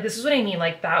right now. Like this is what I mean,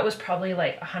 like that was probably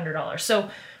like $100. So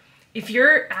if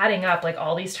you're adding up like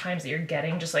all these times that you're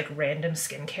getting just like random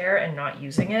skincare and not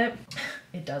using it,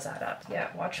 it does add up.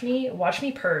 Yeah, watch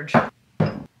me purge.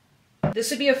 This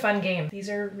would be a fun game. These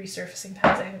are resurfacing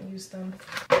pads. I haven't used them.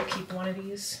 I'll keep one of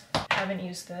these. Haven't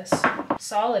used this.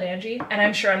 Solid, Angie. And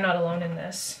I'm sure I'm not alone in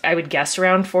this. I would guess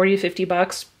around 40 to 50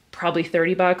 bucks, probably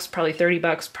 30 bucks, probably 30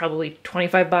 bucks, probably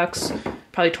 25 bucks,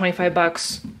 probably 25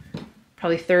 bucks,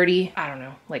 probably 30, I don't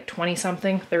know, like 20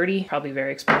 something, 30, probably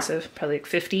very expensive, probably like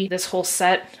 50. This whole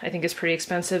set I think is pretty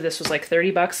expensive. This was like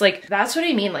 30 bucks. Like that's what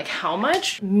I mean. Like how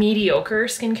much mediocre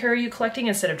skincare are you collecting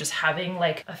instead of just having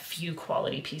like a few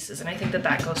quality pieces? And I think that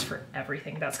that goes for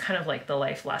everything. That's kind of like the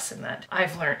life lesson that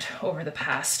I've learned over the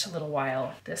past little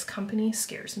while. This company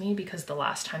scares me because the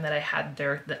last time that I had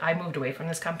I moved away from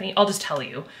this company, I'll just tell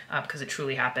you because it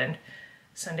truly happened.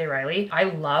 Sunday Riley. I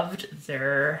loved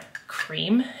their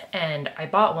cream and I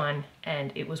bought one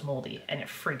and it was moldy and it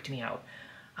freaked me out.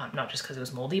 Not just because it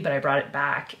was moldy, but I brought it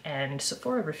back and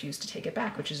Sephora refused to take it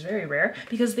back, which is very rare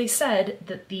because they said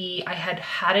that I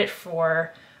had it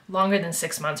for longer than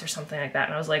 6 months or something like that.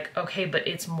 And I was like, okay, but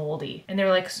it's moldy. And they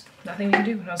were like, nothing we can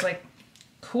do. And I was like,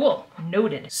 cool,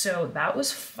 noted. So that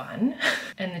was fun.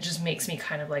 And it just makes me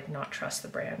kind of like not trust the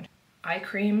brand. Eye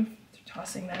cream,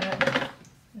 tossing that.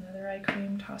 Another eye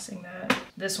cream, tossing that.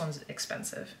 This one's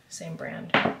expensive, same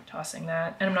brand, tossing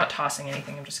that. And I'm not tossing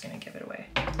anything, I'm just gonna give it away.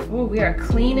 Oh, we are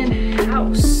cleaning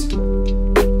house. This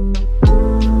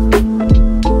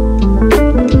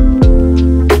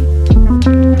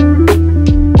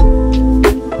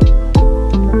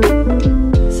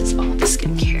is all the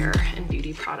skincare and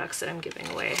beauty products that I'm giving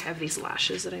away. I have these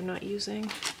lashes that I'm not using.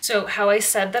 So how I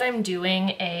said that I'm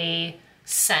doing a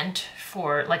scent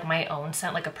for like my own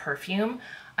scent, like a perfume,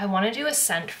 I want to do a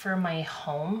scent for my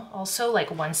home also,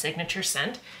 like one signature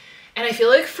scent. And I feel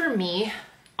like for me,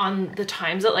 on the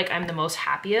times that like I'm the most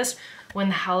happiest, when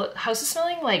the house is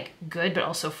smelling like good but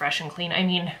also fresh and clean. I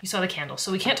mean, you saw the candle, so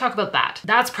we can't talk about that.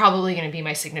 That's probably gonna be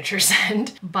my signature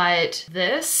scent. But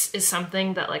this is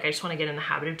something that like I just wanna get in the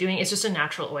habit of doing. It's just a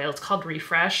natural oil. It's called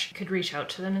Refresh. I could reach out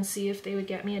to them and see if they would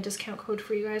get me a discount code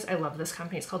for you guys. I love this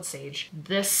company. It's called Sage.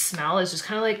 This smell is just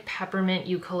kind of like peppermint,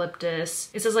 eucalyptus.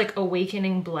 It says like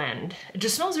awakening blend. It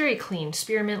just smells very clean.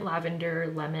 Spearmint, lavender,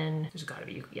 lemon. There's gotta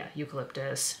be, yeah,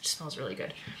 eucalyptus. It just smells really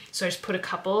good. So I just put a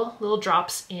couple little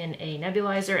drops in a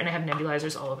nebulizer, and I have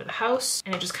nebulizers all over the house,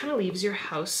 and it just kind of leaves your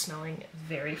house smelling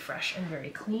very fresh and very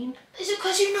clean. Is it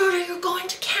because you know that you're going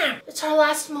to camp? It's our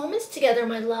last moments together,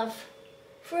 my love.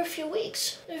 For a few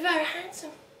weeks. You're very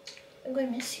handsome. I'm going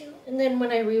to miss you. And then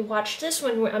when I rewatch this,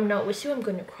 when I'm not with you, I'm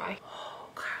going to cry. Oh,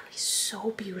 Carly's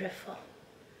so beautiful.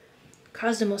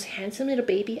 Carl's the most handsome little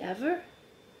baby ever.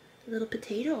 Little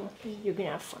potato. You're going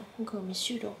to have fun. I'm going to miss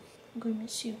you, though. I'm gonna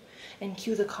miss you. And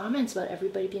cue the comments about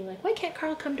everybody being like, why can't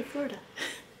Carl come to Florida?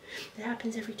 That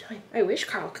happens every time. I wish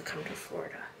Carl could come to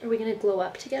Florida. Are we gonna glow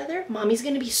up together? Mommy's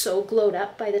gonna be so glowed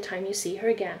up by the time you see her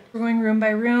again. We're going room by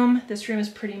room. This room is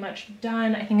pretty much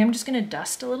done. I think I'm just gonna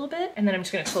dust a little bit, and then I'm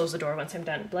just gonna close the door once I'm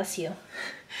done. Bless you.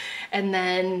 And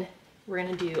then we're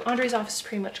gonna do Andre's office is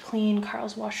pretty much clean.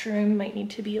 Carl's washroom might need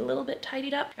to be a little bit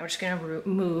tidied up. And we're just gonna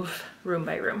move room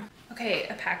by room. Okay,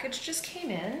 a package just came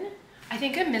in. I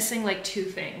think I'm missing like 2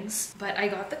 things, but I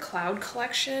got the Cloud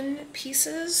Collection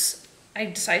pieces. I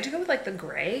decided to go with like the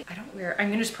gray. I'm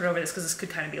gonna just put it over this because this could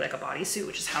kind of be like a bodysuit,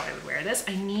 which is how I would wear this.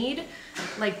 I need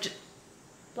like,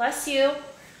 bless you.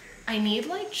 I need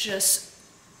like just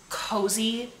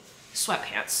cozy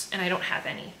sweatpants, and I don't have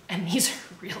any. And these are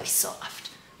really soft.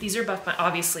 These are Buff Bunny.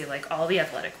 Obviously, like all the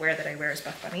athletic wear that I wear is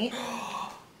Buff Bunny.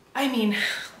 I mean,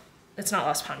 it's not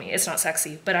lost upon me. It's not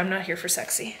sexy, but I'm not here for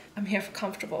sexy. I'm here for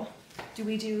comfortable. Do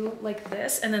we do like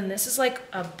this? And then this is like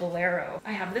a bolero.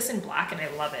 I have this in black and I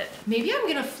love it. Maybe I'm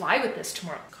gonna fly with this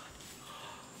tomorrow. God.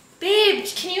 Babe,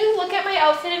 can you look at my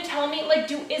outfit and tell me,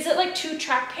 like, is it like too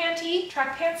track pantsy?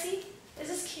 Is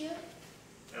this cute?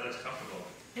 It looks comfortable.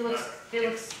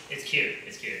 It's cute.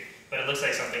 It's cute. But it looks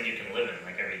like something you can live in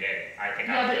like every day. I think.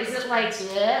 Yeah, but is it like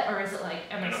it, or is it like,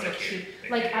 am I still cute.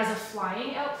 Like as a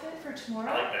flying outfit for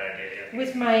tomorrow. I like that idea, yeah.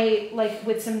 With my, like,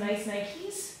 with some nice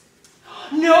Nikes.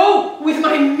 No! With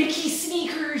my Mickey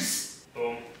sneakers!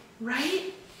 Boom.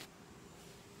 Right?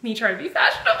 Me trying to be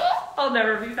fashionable? I'll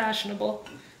never be fashionable.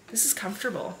 This is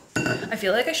comfortable. I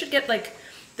feel like I should get like,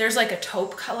 there's like a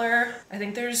taupe color. I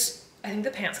think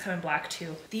the pants come in black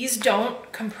too. These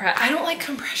don't compress. I don't like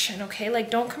compression, okay?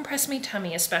 Like don't compress my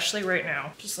tummy, especially right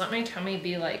now. Just let my tummy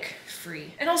be like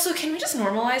free. And also, can we just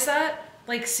normalize that?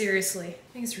 Like seriously,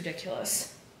 I think it's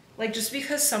ridiculous. Like just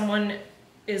because someone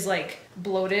is like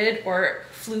bloated or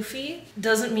floofy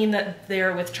doesn't mean that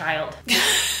they're with child.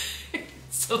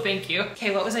 So thank you. Okay,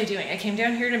 what was I doing? I came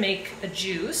down here to make a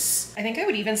juice. I think I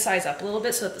would even size up a little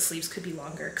bit so that the sleeves could be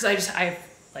longer. Cause I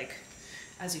like,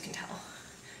 as you can tell,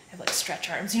 I have like stretch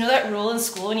arms. You know that rule in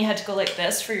school when you had to go like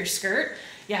this for your skirt?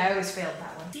 Yeah, I always failed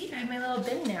that one. See, I have my little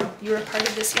bin now. You were a part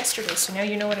of this yesterday, so now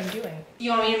you know what I'm doing.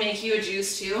 You want me to make you a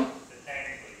juice too? The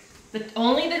tang, please.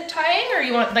 Only the tang, or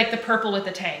you want like the purple with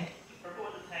the tang? The purple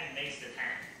with the tang makes the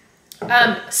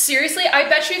tang. Seriously, I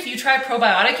bet you if you try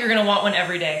probiotic, you're gonna want one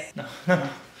every day. No.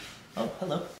 Oh,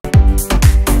 hello.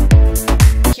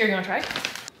 Here, you wanna try?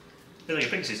 It's like a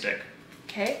pixie stick.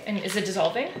 Okay, and is it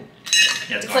dissolving?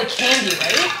 Yeah, It's like candy,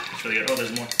 right? It's really good. Oh,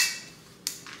 there's more.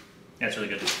 Yeah, it's really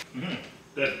good. Mm-hmm.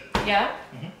 Good. Yeah?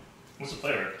 Mm-hmm. What's the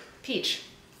flavor? Peach.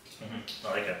 Mm-hmm.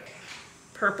 I like it.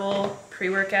 Purple,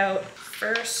 pre-workout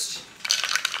first.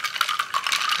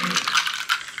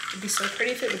 It'd be so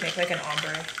pretty if it would make like an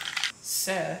ombre.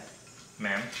 So.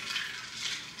 Ma'am.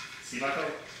 See my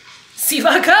coat? See you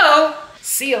go!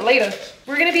 See you later.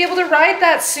 We're gonna be able to ride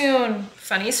that soon.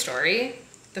 Funny story.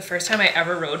 The first time I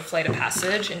ever rode Flight of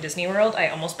Passage in Disney World, I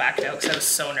almost backed out because I was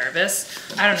so nervous.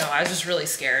 I don't know, I was just really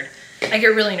scared. I get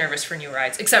really nervous for new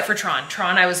rides, except for Tron.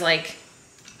 Tron, I was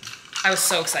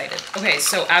so excited. Okay,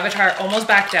 so Avatar, almost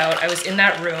backed out. I was in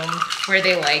that room where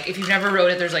they like, if you've never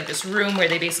rode it, there's like this room where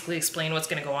they basically explain what's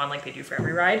gonna go on like they do for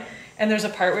every ride. And there's a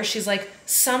part where she's like,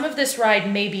 some of this ride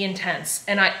may be intense.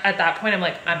 And at that point, I'm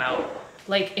like, I'm out.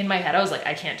 Like in my head, I was like,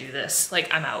 I can't do this.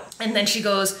 Like, I'm out. And then she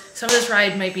goes, some of this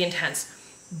ride might be intense.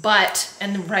 But,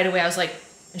 and then right away I was like,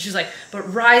 and she's like,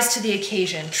 but rise to the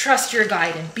occasion, trust your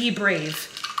guide and be brave.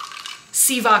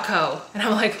 Sivako. And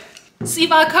I'm like,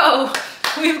 Sivako,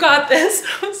 we've got this.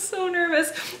 I was so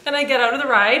nervous. And I get out of the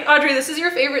ride. Audrey, this is your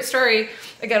favorite story.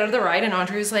 I get out of the ride and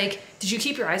Audrey was like, did you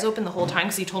keep your eyes open the whole time?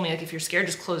 Because he told me like, if you're scared,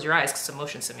 just close your eyes because it's a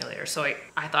motion simulator. So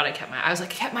I thought I was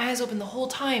like, I kept my eyes open the whole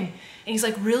time. And he's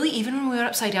like, really? Even when we went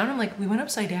upside down? I'm like, we went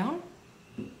upside down?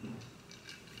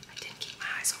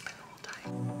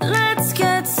 Let's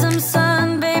get some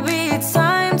sun, baby, it's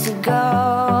time to go.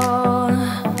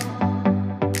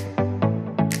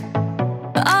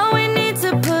 All we need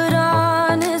to put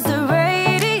on is the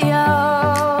radio.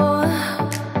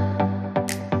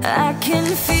 I can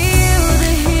feel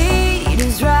the heat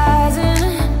is rising,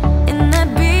 and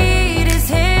that beat is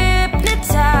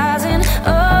hypnotizing.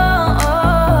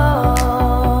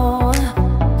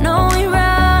 No, we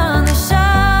run the show.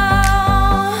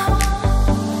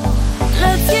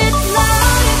 Let's get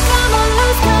louder, come on,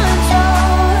 lose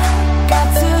control. Got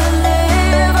to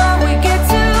live or we get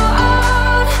too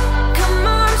old. Come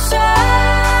on,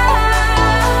 shine,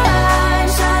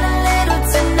 shine a little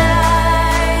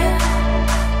tonight.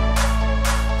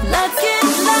 Let's get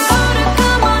louder,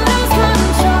 come on, lose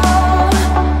control.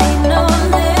 Ain't no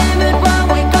limit when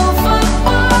we go for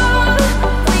gold.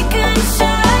 We can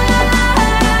shine,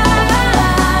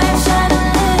 shine a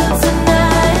little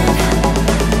tonight.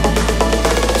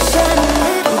 Shine a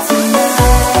little tonight.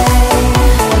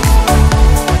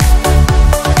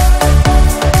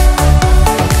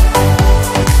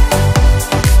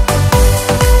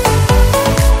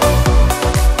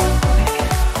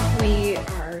 We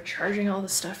are charging all the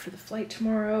stuff for the flight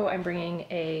tomorrow. I'm bringing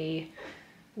a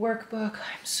workbook.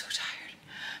 I'm so tired.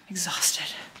 I'm exhausted.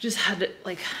 Just had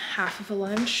like half of a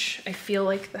lunch. I feel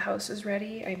like the house is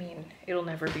ready. I mean, it'll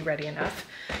never be ready enough.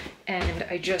 And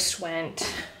I just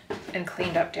went and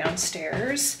cleaned up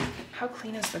downstairs. How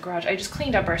clean is the garage? I just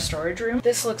cleaned up our storage room.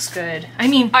 This looks good. I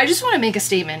mean, I just want to make a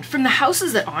statement. From the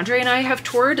houses that Andre and I have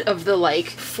toured of the like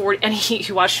 40, and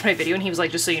he watched my video and he was like,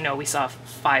 just so you know, we saw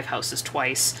 5 houses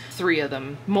twice. 3 of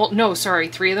them, no, sorry,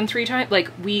 3 of them 3 times.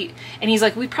 Like and he's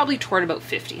like, we probably toured about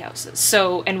 50 houses.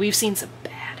 So, and we've seen some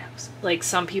bad houses. Like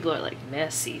some people are like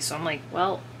messy. So I'm like,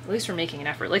 well, at least we're making an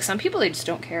effort. Like some people, they just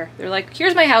don't care. They're like,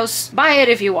 here's my house, buy it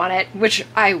if you want it, which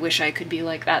I wish I could be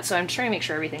like that. So I'm trying to make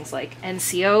sure everything's like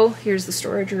NCO. Here's the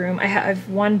storage room. I have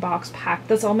 1 box packed.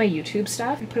 That's all my YouTube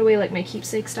stuff. I put away like my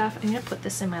keepsake stuff. I'm gonna put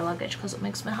this in my luggage because it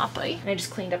makes me happy. And I just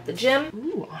cleaned up the gym.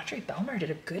 Ooh, Andre Bellemare did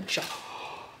a good job.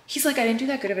 He's like, I didn't do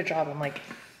that good of a job. I'm like,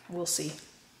 We'll see.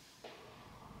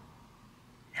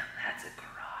 Now that's a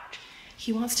garage.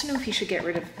 He wants to know if he should get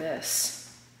rid of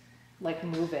this, like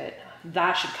move it.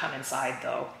 That should come inside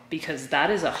though, because that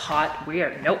is a hot,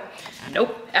 weird, nope.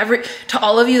 To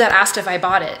all of you that asked if I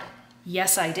bought it,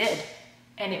 yes, I did.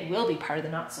 And it will be part of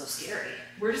the not so scary.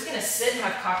 We're just gonna sit and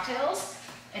have cocktails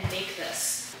and make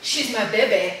this. She's my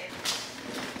baby.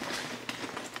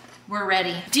 We're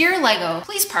ready. Dear Lego,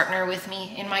 please partner with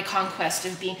me in my conquest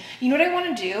of being, you know what I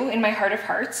want to do in my heart of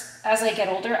hearts? As I get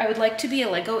older, I would like to be a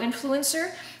Lego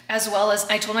influencer, as well as,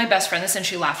 I told my best friend this and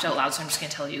she laughed out loud, so I'm just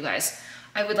gonna tell you guys.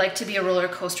 I would like to be a roller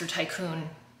coaster tycoon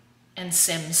and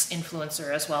Sims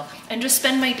influencer as well. And just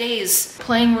spend my days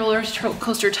playing roller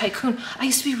coaster tycoon. I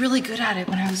used to be really good at it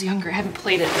when I was younger. I haven't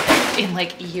played it in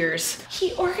like years.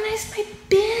 He organized my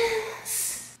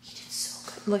bins. He did so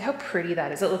good. Look how pretty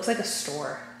that is. It looks like a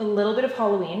store. A little bit of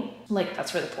Halloween, like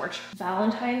that's for the porch.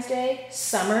 Valentine's Day,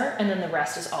 summer, and then the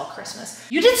rest is all Christmas.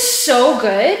 You did so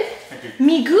good.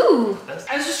 Me goo.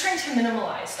 I was just trying to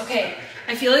minimalize. Okay,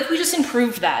 I feel like we just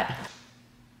improved that.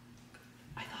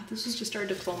 This is just our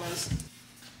diplomas.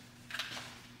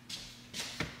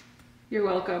 You're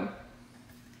welcome.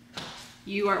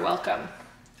 You are welcome.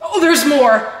 Oh, there's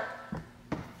more.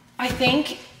 I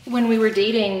think when we were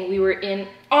dating, we were in,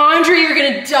 oh, Andre, you're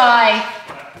gonna die.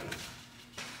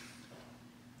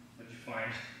 What'd you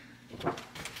find?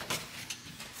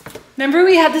 Remember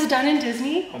we had this done in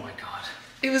Disney? Oh my God.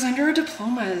 It was under our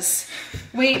diplomas.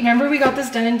 Wait, remember we got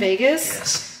this done in Vegas?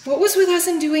 Yes. What was with us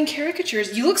in doing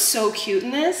caricatures? You look so cute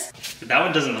in this. That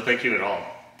one doesn't look like you at all.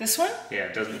 This one? Yeah,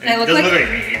 it doesn't. I look doesn't like, look like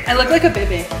me. I look like a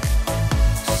baby.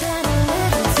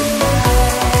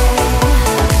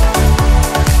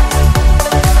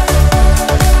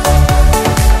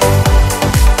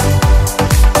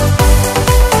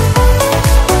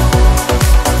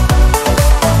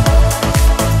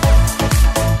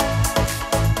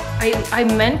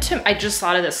 I just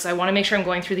thought of this. I want to make sure I'm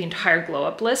going through the entire glow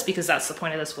up list because that's the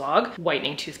point of this vlog.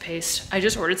 Whitening toothpaste. I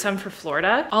just ordered some for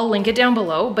Florida. I'll link it down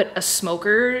below, but a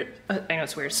smoker, I know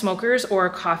it's weird, smokers or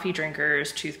coffee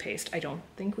drinkers toothpaste. I don't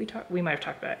think we might have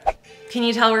talked about it. Can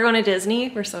you tell we're going to Disney?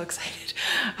 We're so excited.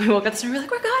 We woke up this morning, we're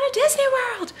like, we're going to Disney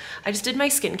World. I just did my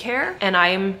skincare and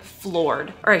I'm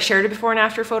floored. Or I shared a before and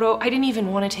after photo. I didn't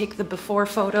even want to take the before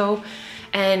photo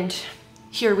and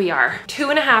here we are,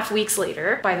 2.5 weeks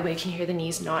later. By the way, can you hear the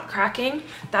knees not cracking?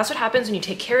 That's what happens when you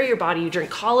take care of your body, you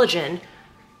drink collagen,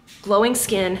 glowing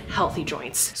skin, healthy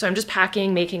joints. So I'm just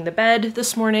packing, making the bed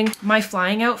this morning. My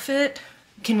flying outfit,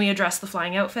 can we address the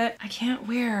flying outfit? I can't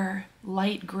wear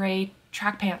light gray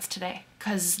track pants today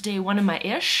because day one of my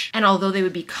ish. And although they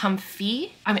would be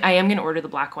comfy, I am gonna order the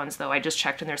black ones though. I just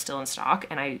checked and they're still in stock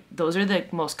and those are the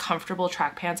most comfortable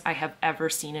track pants I have ever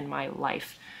seen in my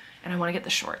life. And I want to get the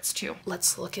shorts too.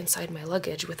 Let's look inside my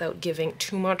luggage without giving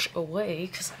too much away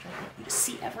because I don't want you to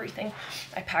see everything.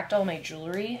 I packed all my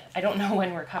jewelry. I don't know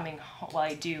when we're coming home. Well,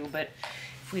 I do, but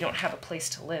if we don't have a place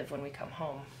to live when we come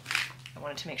home, I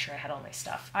wanted to make sure I had all my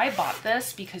stuff. I bought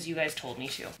this because you guys told me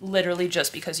to. Literally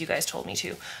just because you guys told me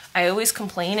to. I always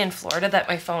complain in Florida that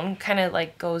my phone kind of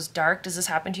like goes dark. Does this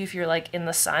happen to you if you're like in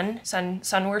the sun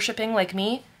worshiping like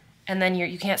me? And then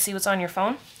you can't see what's on your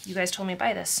phone? You guys told me to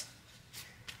buy this.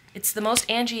 It's the most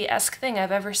Angie-esque thing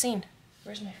I've ever seen.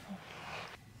 Where's my phone?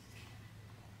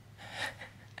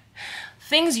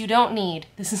 Things you don't need.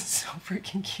 This is so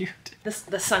freaking cute.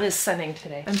 The sun is sunning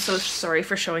today. I'm so sorry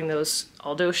for showing those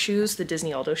Aldo shoes, the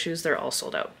Disney Aldo shoes. They're all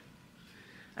sold out.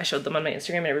 I showed them on my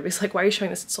Instagram and everybody's like, why are you showing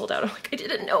this? It's sold out. I'm like, I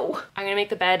didn't know. I'm gonna make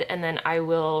the bed and then I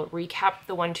will recap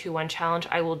the 1-2-1 challenge.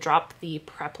 I will drop the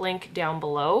prep link down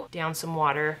below, down some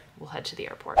water. We'll head to the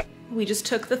airport. We just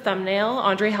took the thumbnail.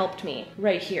 Andre helped me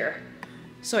right here.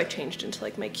 So I changed into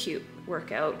like my cute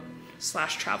workout /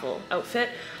 travel outfit.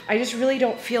 I just really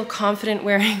don't feel confident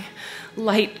wearing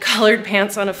light colored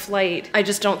pants on a flight. I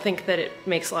just don't think that it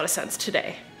makes a lot of sense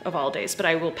today of all days, but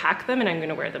I will pack them and I'm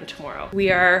gonna wear them tomorrow.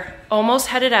 We are almost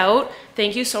headed out.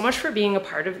 Thank you so much for being a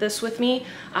part of this with me.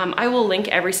 I will link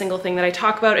every single thing that I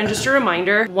talk about, and just a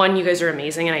reminder, one, you guys are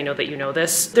amazing and I know that you know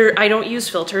this. I don't use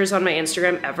filters on my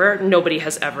Instagram ever. Nobody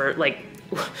has ever, like,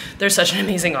 there's such an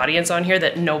amazing audience on here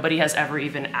that nobody has ever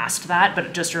even asked that,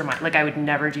 but just a reminder, like I would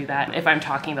never do that. If I'm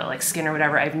talking about like skin or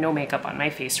whatever, I have no makeup on my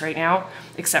face right now,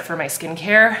 except for my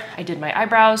skincare. I did my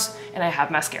eyebrows and I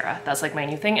have mascara. That's like my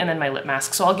new thing, and then my lip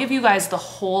mask. So I'll give you guys the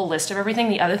whole list of everything.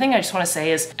 The other thing I just wanna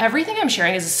say is everything I'm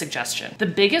sharing is a suggestion. The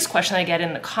biggest question I get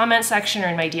in the comment section or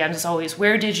in my DMs is always,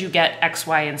 where did you get X,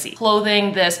 Y, and Z?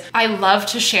 Clothing, this. I love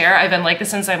to share. I've been like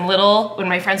this since I'm little. When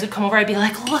my friends would come over, I'd be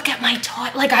like, look at my toy.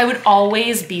 Like I would always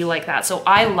always be like that. So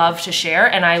I love to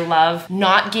share, and I love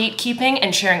not gatekeeping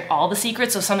and sharing all the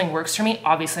secrets. So if something works for me,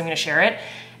 obviously I'm gonna share it.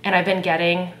 And I've been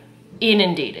getting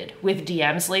inundated with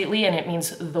DMs lately, and it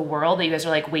means the world that you guys are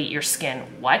like, wait, your skin,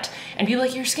 what? And people are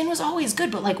like, your skin was always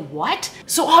good, but like, what?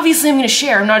 So obviously I'm gonna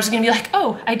share. I'm not just gonna be like,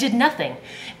 oh, I did nothing.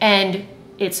 And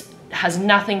it has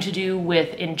nothing to do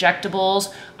with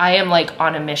injectables. I am like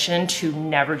on a mission to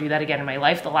never do that again in my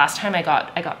life. The last time I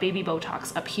got baby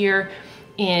Botox up here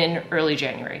in early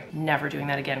January. Never doing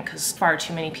that again, because far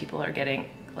too many people are getting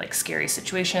like scary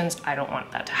situations. I don't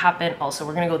want that to happen. Also,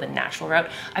 we're gonna go the natural route.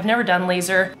 I've never done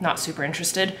laser, not super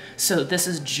interested. So this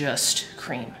is just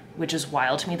cream, which is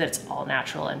wild to me that it's all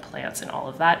natural and plants and all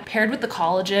of that. Paired with the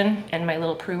collagen and my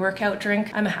little pre-workout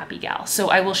drink, I'm a happy gal. So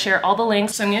I will share all the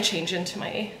links. So I'm gonna change into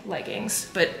my leggings,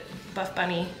 but Buff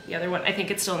Bunny, the other one, I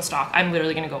think it's still in stock. I'm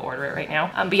literally gonna go order it right now.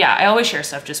 But yeah, I always share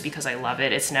stuff just because I love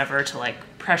it. It's never to like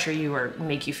pressure you or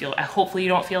make you feel, hopefully you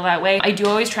don't feel that way. I do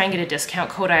always try and get a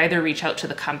discount code. I either reach out to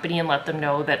the company and let them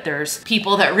know that there's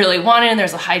people that really want it and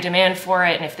there's a high demand for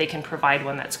it, and if they can provide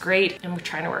one, that's great. And we're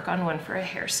trying to work on one for a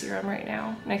hair serum right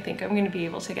now. And I think I'm gonna be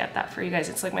able to get that for you guys.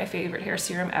 It's like my favorite hair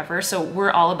serum ever. So we're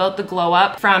all about the glow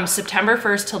up from September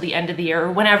 1st till the end of the year,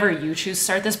 or whenever you choose to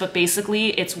start this, but basically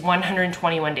it's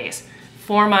 121 days.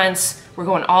 4 months, we're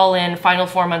going all in, final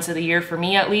 4 months of the year for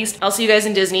me at least. I'll see you guys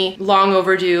in Disney, long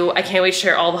overdue. I can't wait to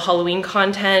share all the Halloween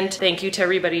content. Thank you to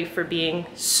everybody for being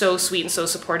so sweet and so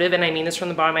supportive, and I mean this from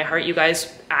the bottom of my heart. You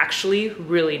guys actually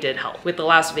really did help with the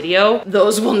last video.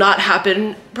 Those will not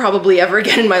happen probably ever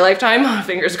again in my lifetime,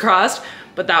 fingers crossed.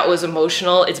 But that was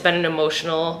emotional. It's been an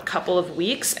emotional couple of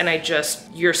weeks, and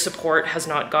your support has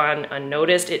not gone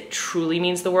unnoticed. It truly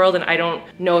means the world, and I don't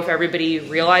know if everybody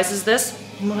realizes this.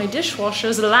 My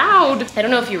dishwasher's loud. I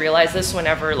don't know if you realize this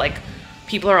whenever like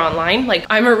people are online. Like,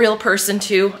 I'm a real person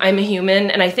too. I'm a human,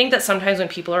 and I think that sometimes when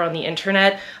people are on the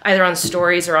internet, either on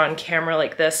stories or on camera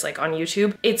like this, like on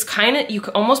YouTube, it's kind of, you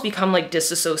almost become like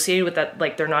disassociated with that,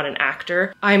 like they're not an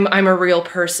actor. I'm a real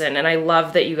person, and I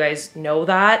love that you guys know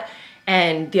that.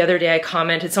 And the other day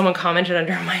someone commented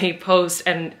under my post,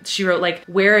 and she wrote like,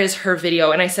 where is her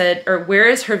video? And I said, or where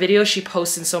is her video? She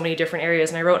posts in so many different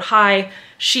areas. And I wrote, hi,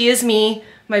 she is me.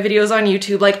 My videos on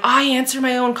YouTube, like I answer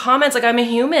my own comments, like I'm a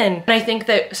human. And I think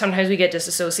that sometimes we get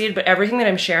disassociated, but everything that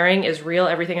I'm sharing is real.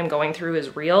 Everything I'm going through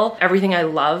is real. Everything I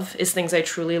love is things I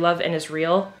truly love and is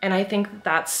real. And I think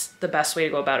that's the best way to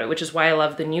go about it, which is why I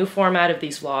love the new format of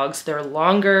these vlogs. They're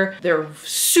longer, they're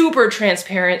super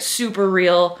transparent, super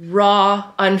real,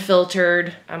 raw,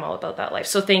 unfiltered. I'm all about that life.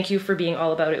 So thank you for being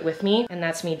all about it with me. And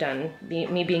that's me done,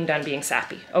 me being done being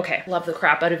sappy. Okay, love the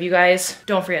crap out of you guys.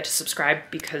 Don't forget to subscribe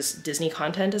because Disney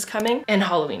content is coming and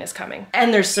Halloween is coming.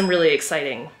 And there's some really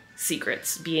exciting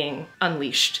secrets being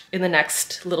unleashed in the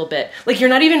next little bit. Like, you're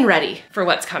not even ready for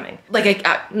what's coming. Like,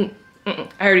 I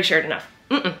already shared enough.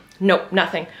 Nope,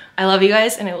 nothing. I love you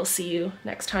guys, and I will see you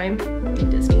next time in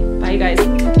Disney. Bye, you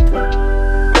guys.